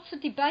was lots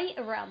of debate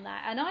around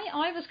that, and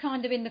I was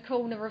kind of in the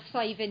corner of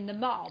saving the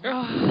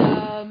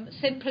mum,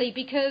 simply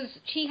because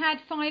she had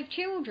 5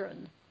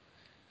 children.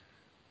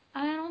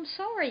 And I'm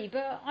sorry,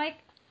 but I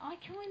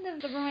kind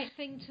of the right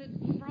thing to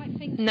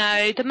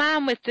No, do. the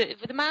man with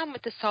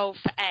the soul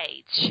for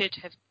AIDS should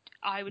have.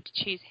 I would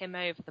choose him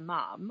over the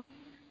mum.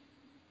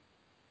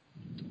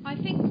 I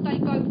think they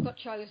both got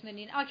chosen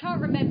I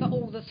can't remember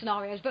all the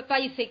scenarios, but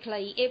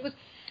basically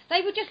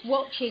they were just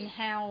watching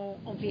how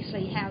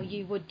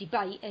you would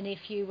debate, and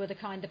if you were the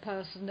kind of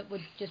person that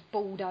would just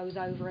bulldoze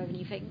over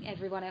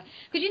everyone else.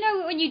 Because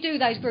when you do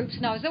those group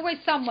scenarios, there's always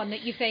someone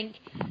that you think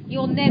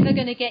you're never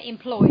going to get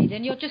employed,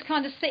 and you're just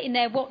kind of sitting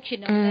there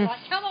watching them. And they're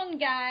like, "Come on,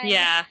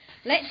 guys,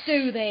 let's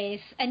do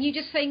this," and you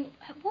just think,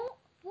 "What?"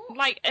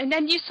 And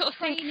then you sort of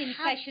training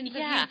sessions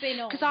have you been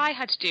on? Because I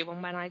had to do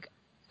one when I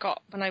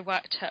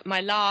worked at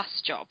my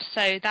last job,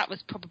 so that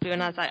was probably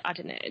when I was like, I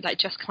don't know, like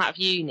just come out of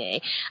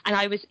uni, and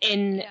I was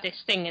in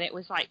this thing, and it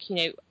was like,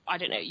 I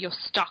don't know, you're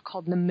stuck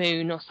on the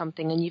moon or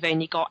something, and you've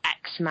only got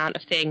X amount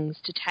of things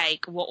to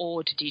take. What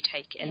order do you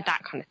take it in?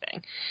 That kind of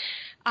thing.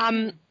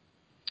 And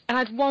I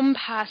had one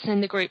person in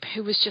the group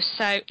who was just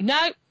so,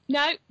 no,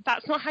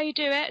 that's not how you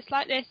do it. It's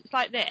like this,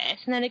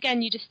 and then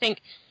again, you just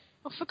think,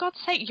 oh, for God's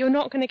sake, you're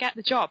not going to get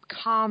the job.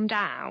 Calm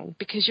down,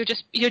 because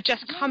you're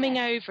just coming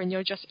over and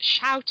you're just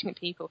shouting at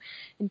people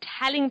and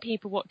telling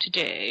people what to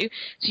do,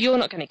 so you're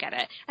not going to get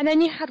it. And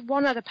then you had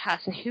one other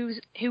person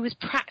who was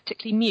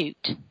practically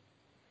mute,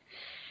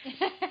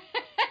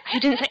 who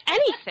didn't say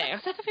anything. I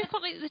was like, we've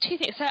got like the two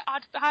things. So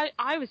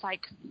I was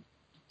like,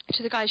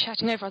 to the guy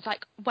shouting over, I was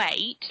like,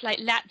 wait, like,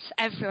 let's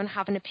everyone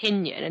have an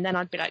opinion. And then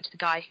I'd be like to the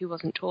guy who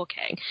wasn't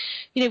talking,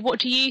 what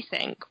do you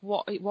think?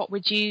 What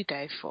would you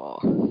go for?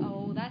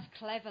 Oh, that's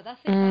clever. That's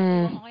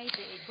exactly what I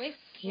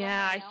did.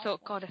 I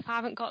thought, God, if I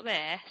haven't got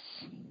this.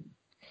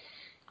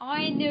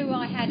 I knew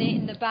I had it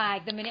in the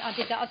bag the minute I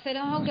did that. I said,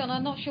 oh, hold on,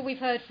 I'm not sure we've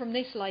heard from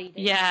this lady.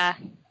 Yeah.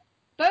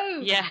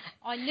 Boom! Yeah.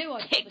 I knew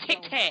I'd tick, got the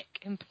tick, job. tick.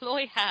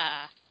 Employ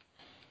her.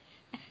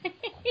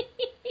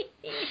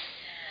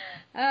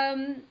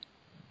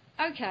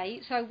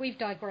 Okay, so we've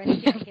digressed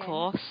again. Of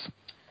course.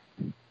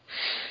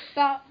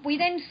 But we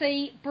then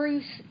see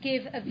Bruce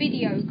give a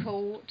video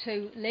call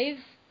to Liv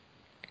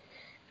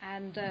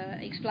and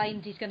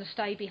explained he's going to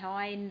stay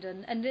behind.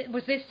 And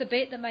was this the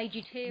bit that made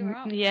you tear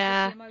up?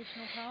 Yeah. The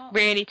emotional part?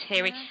 Really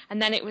teary. Yeah.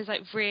 And then it was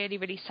like really,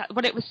 really sad.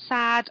 Well, it was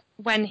sad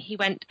when he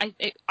went.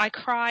 I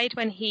cried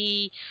when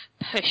he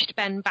pushed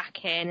Ben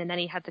back in, and then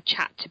he had the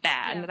chat to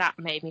Ben. Yeah. That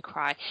made me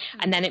cry.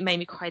 And then it made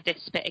me cry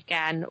this bit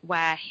again,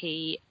 where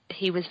he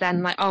was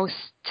then like, oh,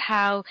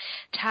 tell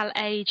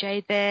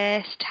AJ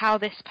this, tell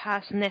this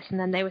person this, and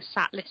then they were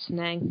sat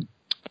listening.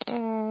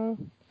 Oh.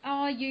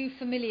 Are you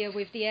familiar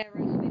with the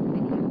Aerosmith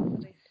video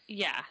for this?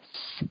 Yes.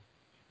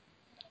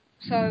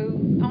 So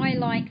I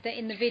like that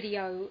in the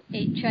video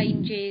it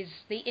changes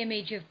the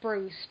image of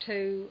Bruce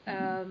to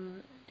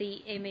the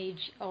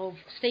image of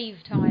Steve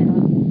Tyler,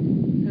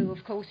 who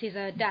of course is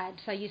her dad.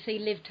 So you see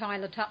Liv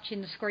Tyler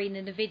touching the screen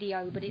in the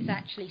video, but it's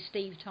actually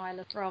Steve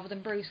Tyler rather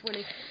than Bruce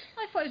Willis.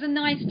 I thought it was a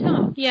nice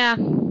touch. Yeah.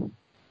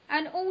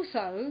 And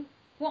also,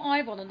 what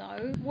I want to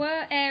know,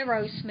 were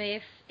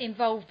Aerosmith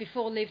involved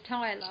before Liv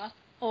Tyler,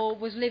 or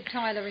was Liv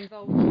Tyler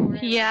involved before Aerosmith?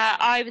 Yeah,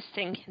 I was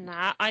thinking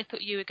that. I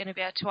thought you were going to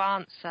be able to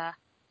answer.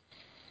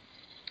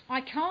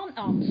 I can't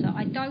answer.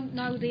 I don't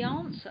know the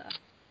answer.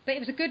 But it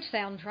was a good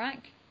soundtrack,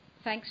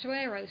 thanks to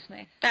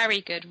Aerosmith.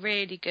 Very good,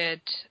 really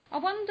good. I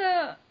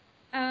wonder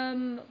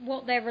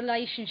what their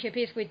relationship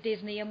is with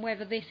Disney and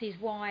whether this is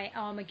why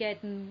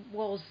Armageddon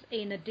was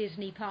in a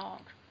Disney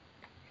park.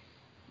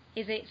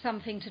 Is it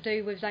something to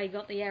do with they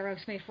got the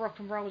Aerosmith Rock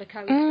and Roller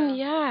Coaster?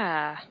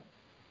 Yeah.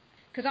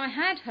 Because I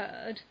had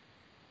heard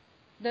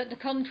that the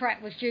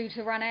contract was due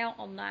to run out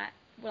on that,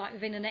 like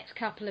within the next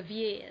couple of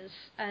years,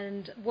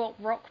 and what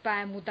rock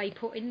band would they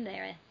put in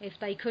there if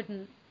they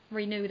couldn't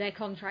renew their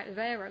contract with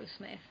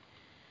Aerosmith?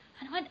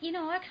 And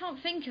I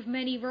can't think of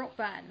many rock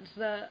bands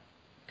that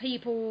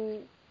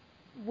people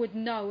would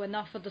know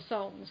enough of the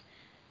songs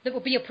that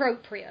would be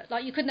appropriate.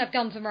 Like, you couldn't have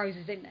Guns N'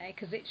 Roses in there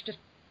because it's just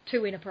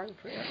too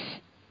inappropriate,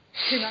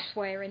 too much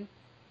swearing.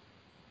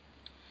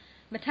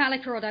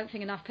 Metallica, I don't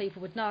think enough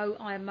people would know.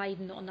 Iron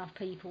Maiden, not enough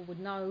people would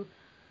know.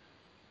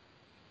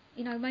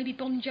 Maybe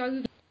Bon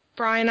Jovi.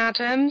 Bryan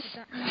Adams.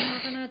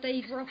 I don't know if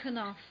he's rock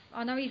enough.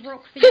 I know he's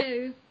rock for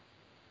you.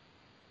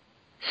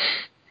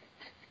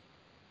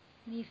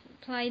 And he's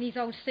playing his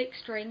old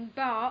 6-string,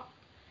 but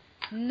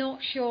not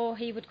sure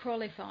he would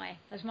qualify,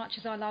 as much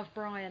as I love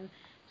Brian.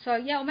 So,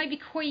 yeah, or maybe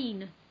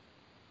Queen.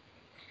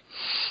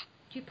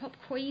 Do you pop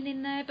Queen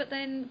in there? But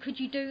then, could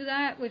you do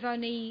that with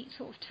only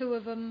sort of 2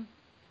 of them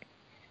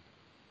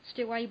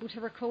still able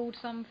to record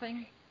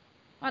something?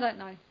 I don't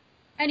know.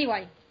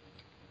 Anyway,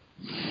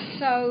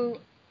 so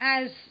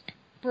as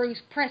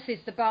Bruce presses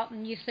the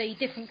button, you see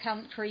different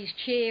countries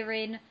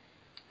cheering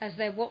as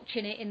they're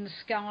watching it in the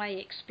sky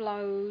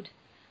explode.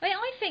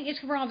 I think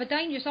it's rather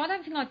dangerous. I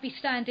don't think I'd be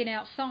standing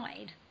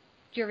outside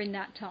during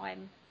that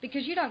time,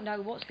 because you don't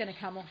know what's going to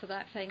come off of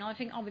that thing. I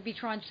think I would be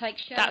trying to take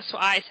shelter. That's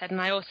what I said,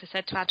 and I also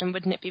said to Adam,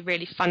 wouldn't it be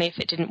really funny if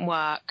it didn't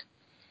work?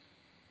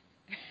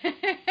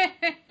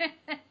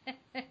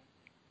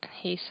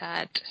 He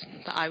said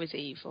that I was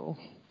evil.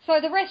 So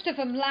the rest of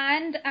them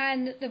land,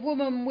 and the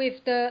woman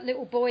with the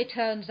little boy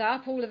turns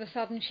up. All of a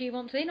sudden, she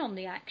wants in on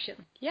the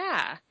action.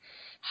 Yeah.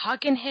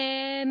 Hugging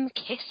him,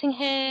 kissing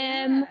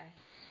him. Yeah.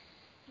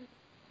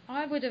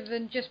 I would have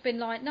just been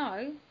like,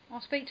 no,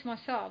 I'll speak to my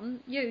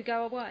son, you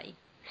go away.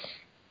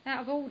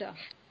 Out of order.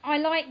 I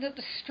like that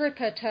the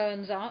stripper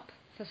turns up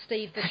for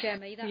Steve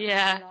Buscemi. That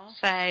yeah, made me laugh.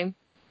 same.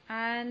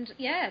 And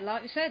yeah,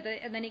 like we said,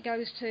 and then it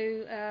goes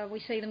to, we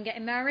see them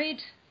getting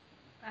married,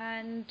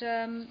 and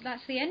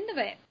that's the end of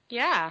it.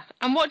 Yeah.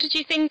 And what did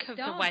you think of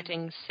Done. the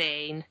wedding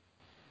scene?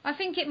 I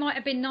think it might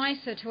have been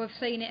nicer to have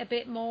seen it a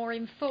bit more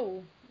in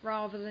full,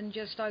 rather than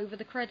just over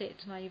the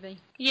credits, maybe.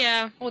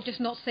 Yeah. Or just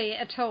not see it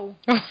at all.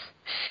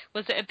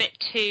 Was it a bit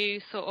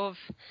too sort of...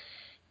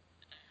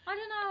 I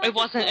don't know. It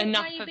wasn't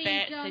enough of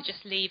it, so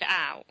just leave it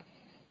out.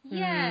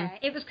 Yeah,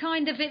 it was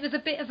a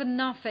bit of a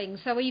nothing.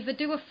 So either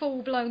do a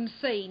full-blown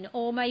scene,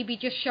 or maybe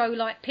just show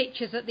like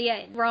pictures at the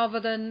end, rather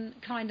than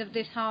kind of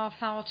this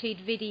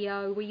half-hearted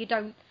video where you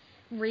don't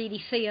really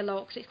see a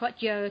lot, 'cause it's quite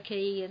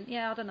jerky, and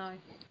yeah, I don't know.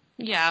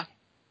 Yeah.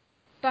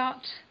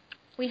 But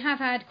we have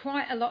had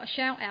quite a lot of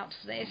shout-outs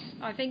for this.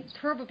 I think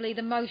probably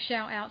the most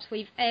shout-outs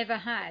we've ever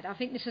had. I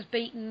think this has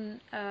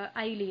beaten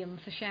Alien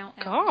for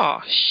shout-outs.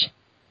 Gosh.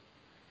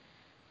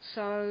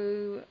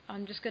 So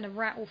I'm just going to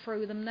rattle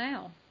through them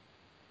now.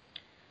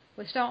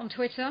 We'll start on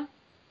Twitter.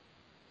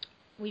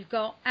 We've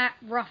got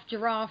 @Rough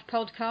Giraffe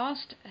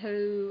Podcast,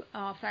 who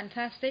are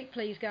fantastic.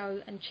 Please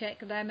go and check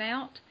them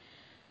out.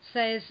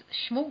 Says,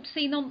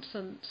 schmaltzy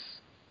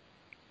nonsense.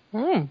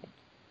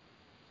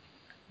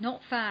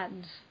 Not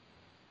fans.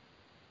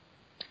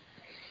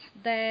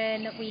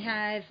 Then we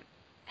have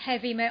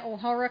Heavy Metal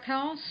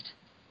Horrorcast.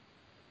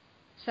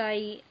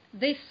 Say,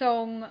 this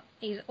song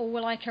is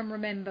all I can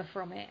remember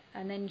from it.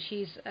 And then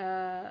she's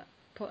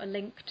put a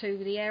link to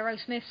the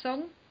Aerosmith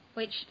song,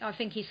 which I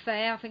think is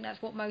fair. I think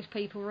that's what most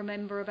people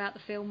remember about the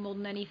film more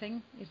than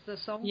anything, is the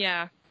song.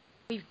 Yeah.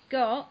 We've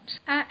got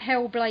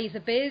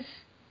 @HellblazerBiz,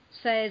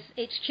 says,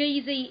 it's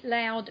cheesy,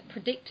 loud,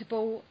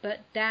 predictable, but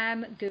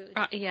damn good.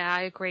 Yeah,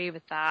 I agree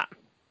with that.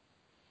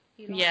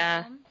 You like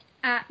Yeah.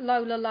 that one?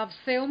 @Lola Loves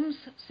Films,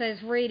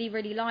 says, really,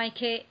 really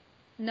like it.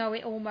 Know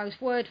it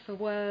almost word for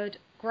word.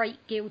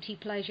 Great guilty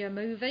pleasure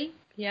movie.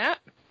 Yeah.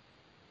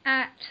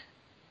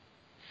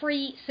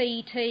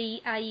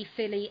 @FreeCTA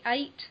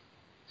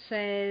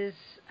says,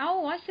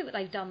 oh, I see what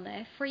they've done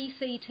there. Free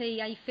CT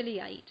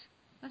affiliate.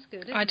 That's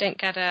good, isn't I it? don't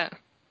get it.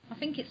 I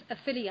think it's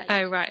affiliate.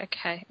 Oh, right,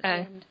 okay.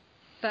 Oh.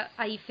 But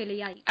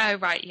affiliate. Oh,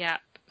 right, yeah.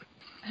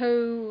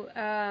 Who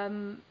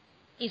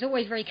is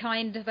always very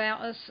kind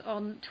about us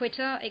on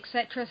Twitter,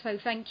 etc. So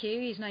thank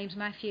you. His name's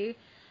Matthew.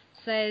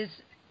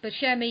 Says,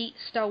 Buscemi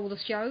stole the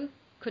show.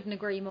 Couldn't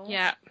agree more.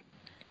 Yeah.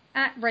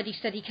 @Ready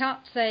Steady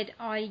Cut said,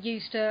 I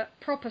used to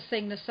proper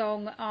sing the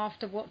song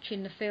after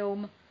watching the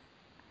film,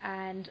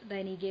 and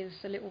then he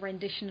gives a little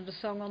rendition of the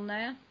song on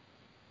there,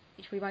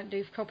 which we won't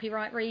do for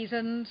copyright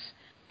reasons.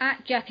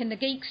 @Jack and the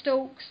Geek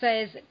Stalk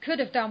says, could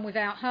have done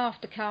without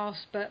half the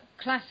cast, but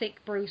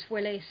classic Bruce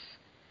Willis,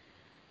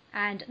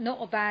 and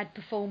not a bad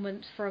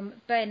performance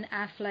from Ben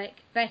Affleck,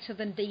 better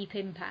than Deep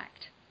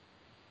Impact.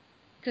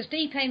 Because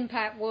Deep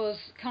Impact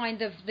was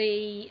kind of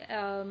the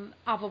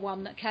other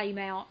one that came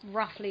out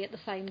roughly at the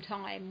same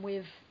time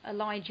with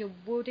Elijah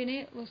Wood in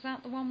it. Was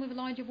that the one with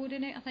Elijah Wood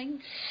in it, I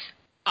think?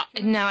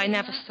 No, I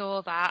never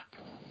saw that.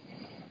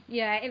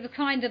 Yeah, it was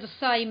kind of the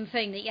same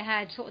thing, that you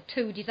had sort of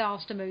two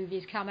disaster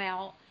movies come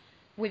out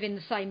within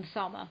the same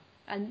summer.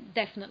 And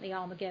definitely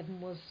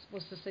Armageddon was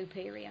the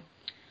superior.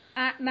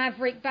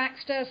 @Maverick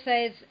Baxter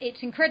says,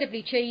 it's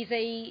incredibly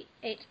cheesy,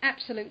 it's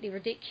absolutely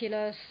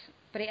ridiculous,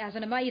 but it has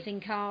an amazing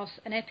cast,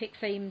 an epic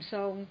theme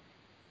song.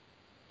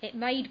 It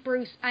made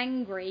Bruce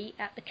angry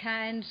at the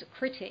Cannes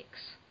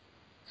critics.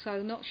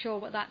 So not sure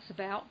what that's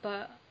about,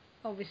 but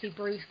obviously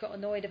Bruce got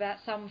annoyed about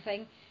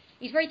something.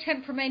 He's very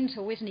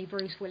temperamental, isn't he,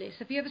 Bruce Willis?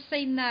 Have you ever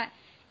seen that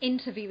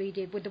interview he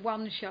did with the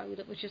One Show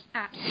that was just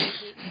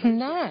absolutely...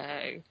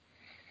 No.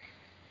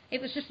 It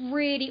was just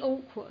really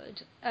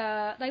awkward.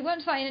 They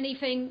weren't saying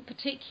anything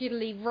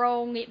particularly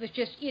wrong. It was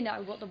just, you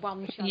know, what the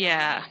One Show is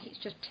like. It's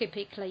just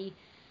typically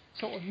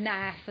sort of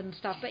naff and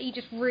stuff. But he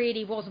just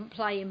really wasn't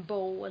playing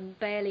ball and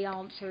barely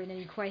answering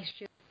any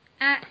questions.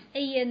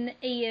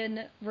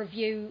 @Ian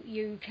Review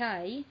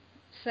UK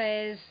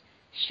says,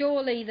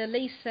 surely the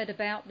least said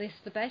about this,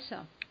 the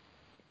better.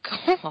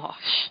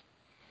 Gosh.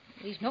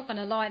 He's not going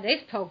to like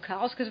this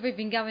podcast because we've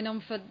been going on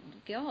for,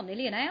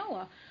 nearly an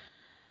hour.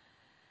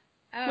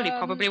 Well, he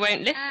probably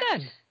won't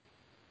listen.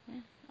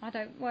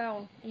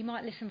 He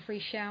might listen for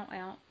his shout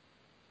out.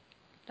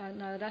 Don't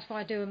know. That's why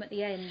I do them at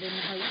the end, in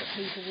the hope that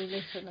people will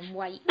listen and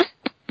wait.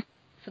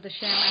 for the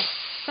shout out.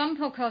 Some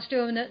podcasts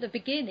do them at the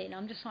beginning.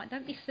 I'm just like,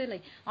 don't be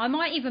silly. I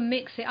might even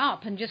mix it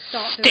up and just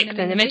start doing them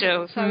in the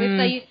middle. So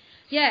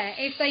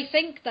if they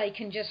think they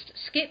can just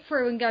skip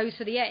through and go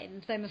to the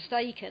end, they're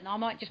mistaken. I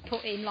might just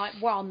put in like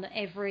one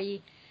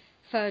every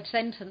third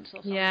sentence or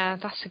something. Yeah,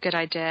 that's a good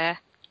idea.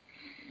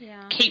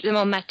 Yeah. Keep them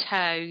on their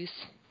toes.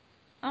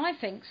 I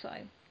think so.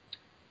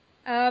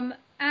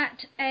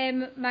 At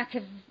M.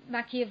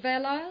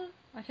 Machiavello,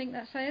 I think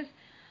that says,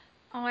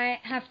 I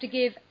have to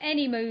give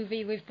any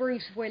movie with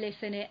Bruce Willis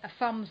in it a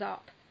thumbs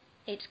up.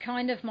 It's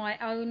kind of my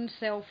own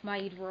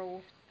self-made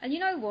rule. And you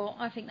know what?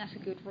 I think that's a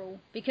good rule.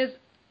 Because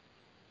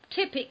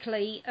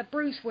typically, a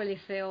Bruce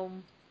Willis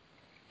film,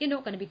 you're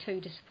not going to be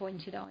too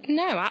disappointed, are you?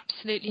 No,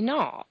 absolutely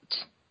not.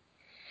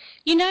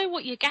 You know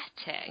what you're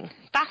getting.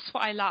 That's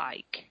what I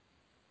like.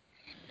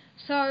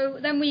 So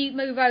then we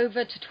move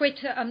over to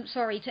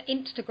to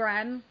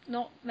Instagram.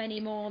 Not many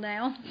more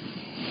now.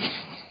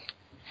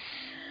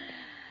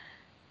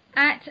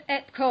 At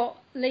Epcot,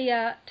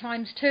 Leah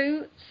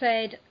 ×2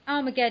 said,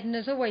 Armageddon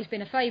has always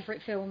been a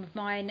favourite film of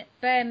mine.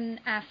 Ben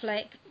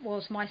Affleck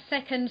was my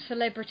second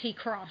celebrity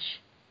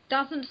crush.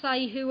 Doesn't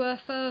say who her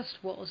first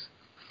was.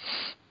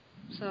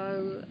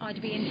 So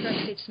I'd be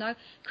interested to know.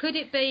 Could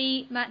it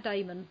be Matt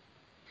Damon?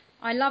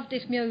 I love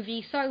this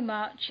movie so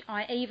much,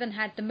 I even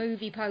had the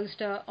movie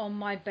poster on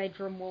my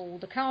bedroom wall.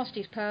 The cast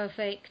is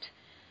perfect.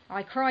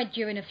 I cried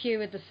during a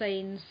few of the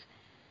scenes,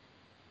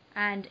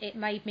 and it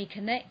made me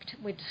connect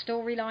with the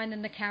storyline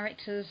and the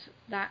characters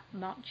that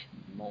much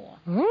more.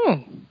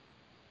 Ooh.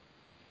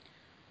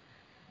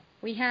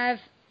 We have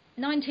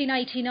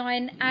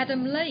 1989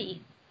 Adam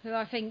Lee, who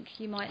I think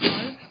you might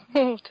know. I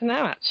don't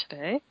know,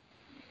 actually.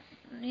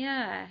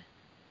 Yeah.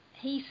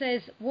 He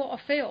says, what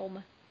a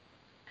film.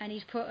 And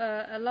he's put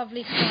a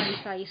lovely smiley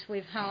face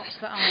with hearts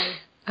for eyes.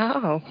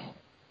 Oh.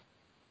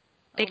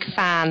 Big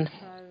fan.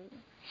 So,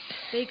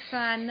 big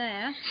fan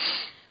there.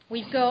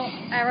 We've got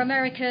our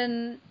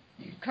American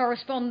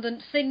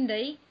correspondent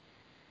Cindy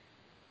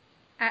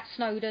at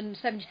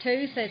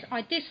Snowden72 says,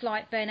 I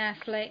dislike Ben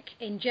Affleck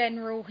in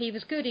general. He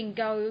was good in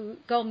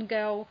Gone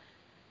Girl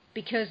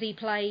because he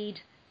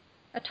played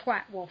a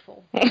twat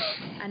waffle.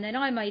 And then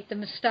I made the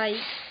mistake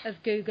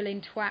of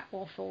Googling twat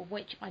waffle,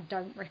 which I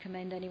don't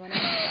recommend anyone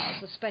else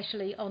does,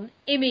 especially on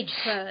image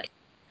search.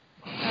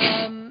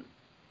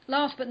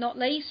 Last but not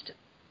least,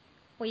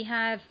 we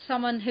have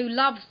someone who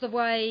loves the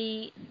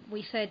way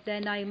we said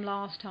their name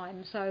last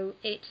time. So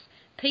it's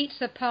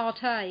Pizza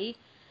Party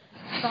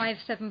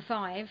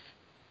 575.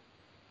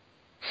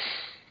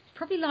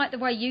 Probably like the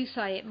way you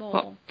say it more.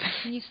 What?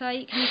 Can you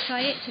say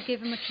it to give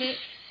them a kick?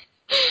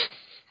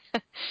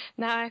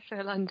 Now I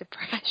feel under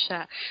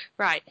pressure.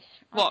 Right.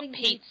 What,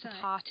 pizza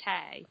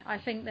party? I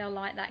think they'll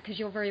like that because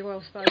you're very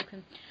well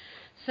spoken.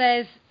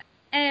 Says,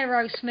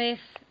 Aerosmith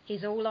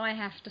is all I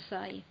have to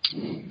say.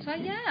 So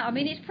yeah, I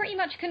mean, it's pretty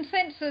much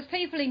consensus.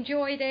 People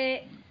enjoyed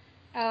it.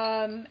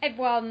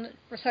 Everyone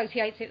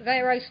associates it with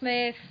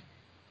Aerosmith.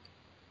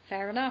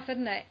 Fair enough,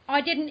 isn't it?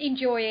 I didn't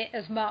enjoy it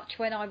as much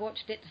when I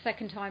watched it the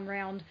second time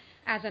round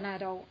as an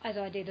adult as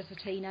I did as a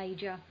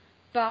teenager.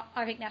 But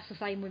I think that's the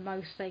same with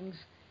most things.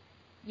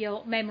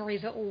 Your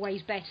memories are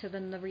always better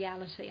than the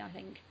reality, I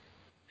think.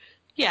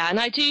 Yeah,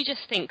 and I do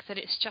just think that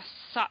it's just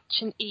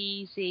such an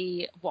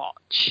easy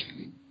watch.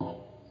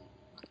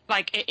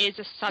 Like, it is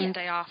a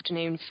Sunday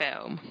afternoon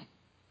film,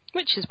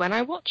 which is when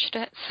I watched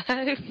it,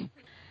 so...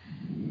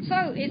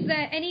 So, is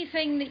there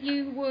anything that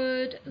you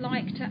would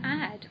like to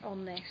add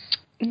on this?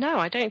 No,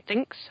 I don't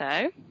think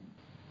so.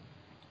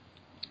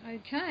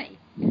 Okay.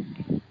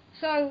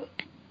 So,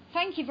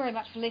 thank you very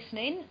much for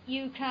listening.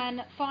 You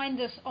can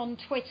find us on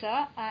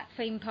Twitter at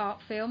Theme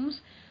Park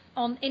Films,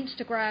 on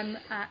Instagram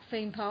at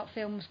Theme Park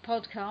Films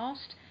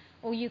Podcast,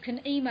 or you can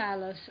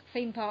email us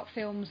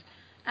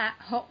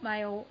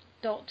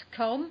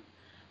themeparkfilms@hotmail.com.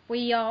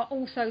 We are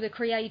also the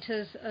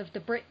creators of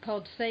the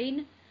Britpod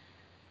scene,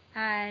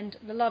 and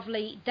the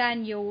lovely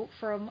Daniel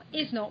from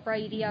Is Not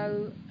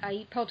Radio,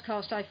 a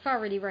podcast I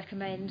thoroughly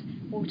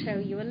recommend, will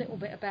tell you a little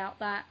bit about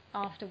that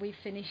after we've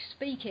finished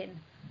speaking.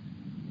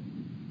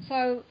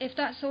 So if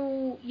that's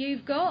all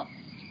you've got,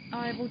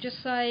 I will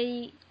just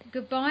say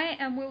goodbye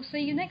and we'll see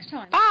you next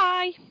time.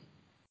 Bye!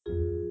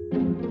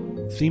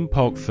 Theme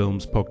Park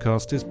Films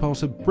podcast is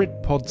part of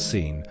Britpod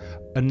Scene,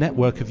 a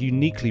network of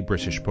uniquely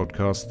British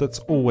podcasts that's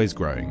always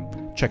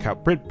growing. Check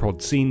out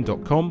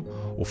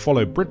BritpodScene.com or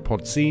follow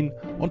Britpod Scene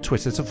on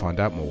Twitter to find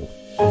out more.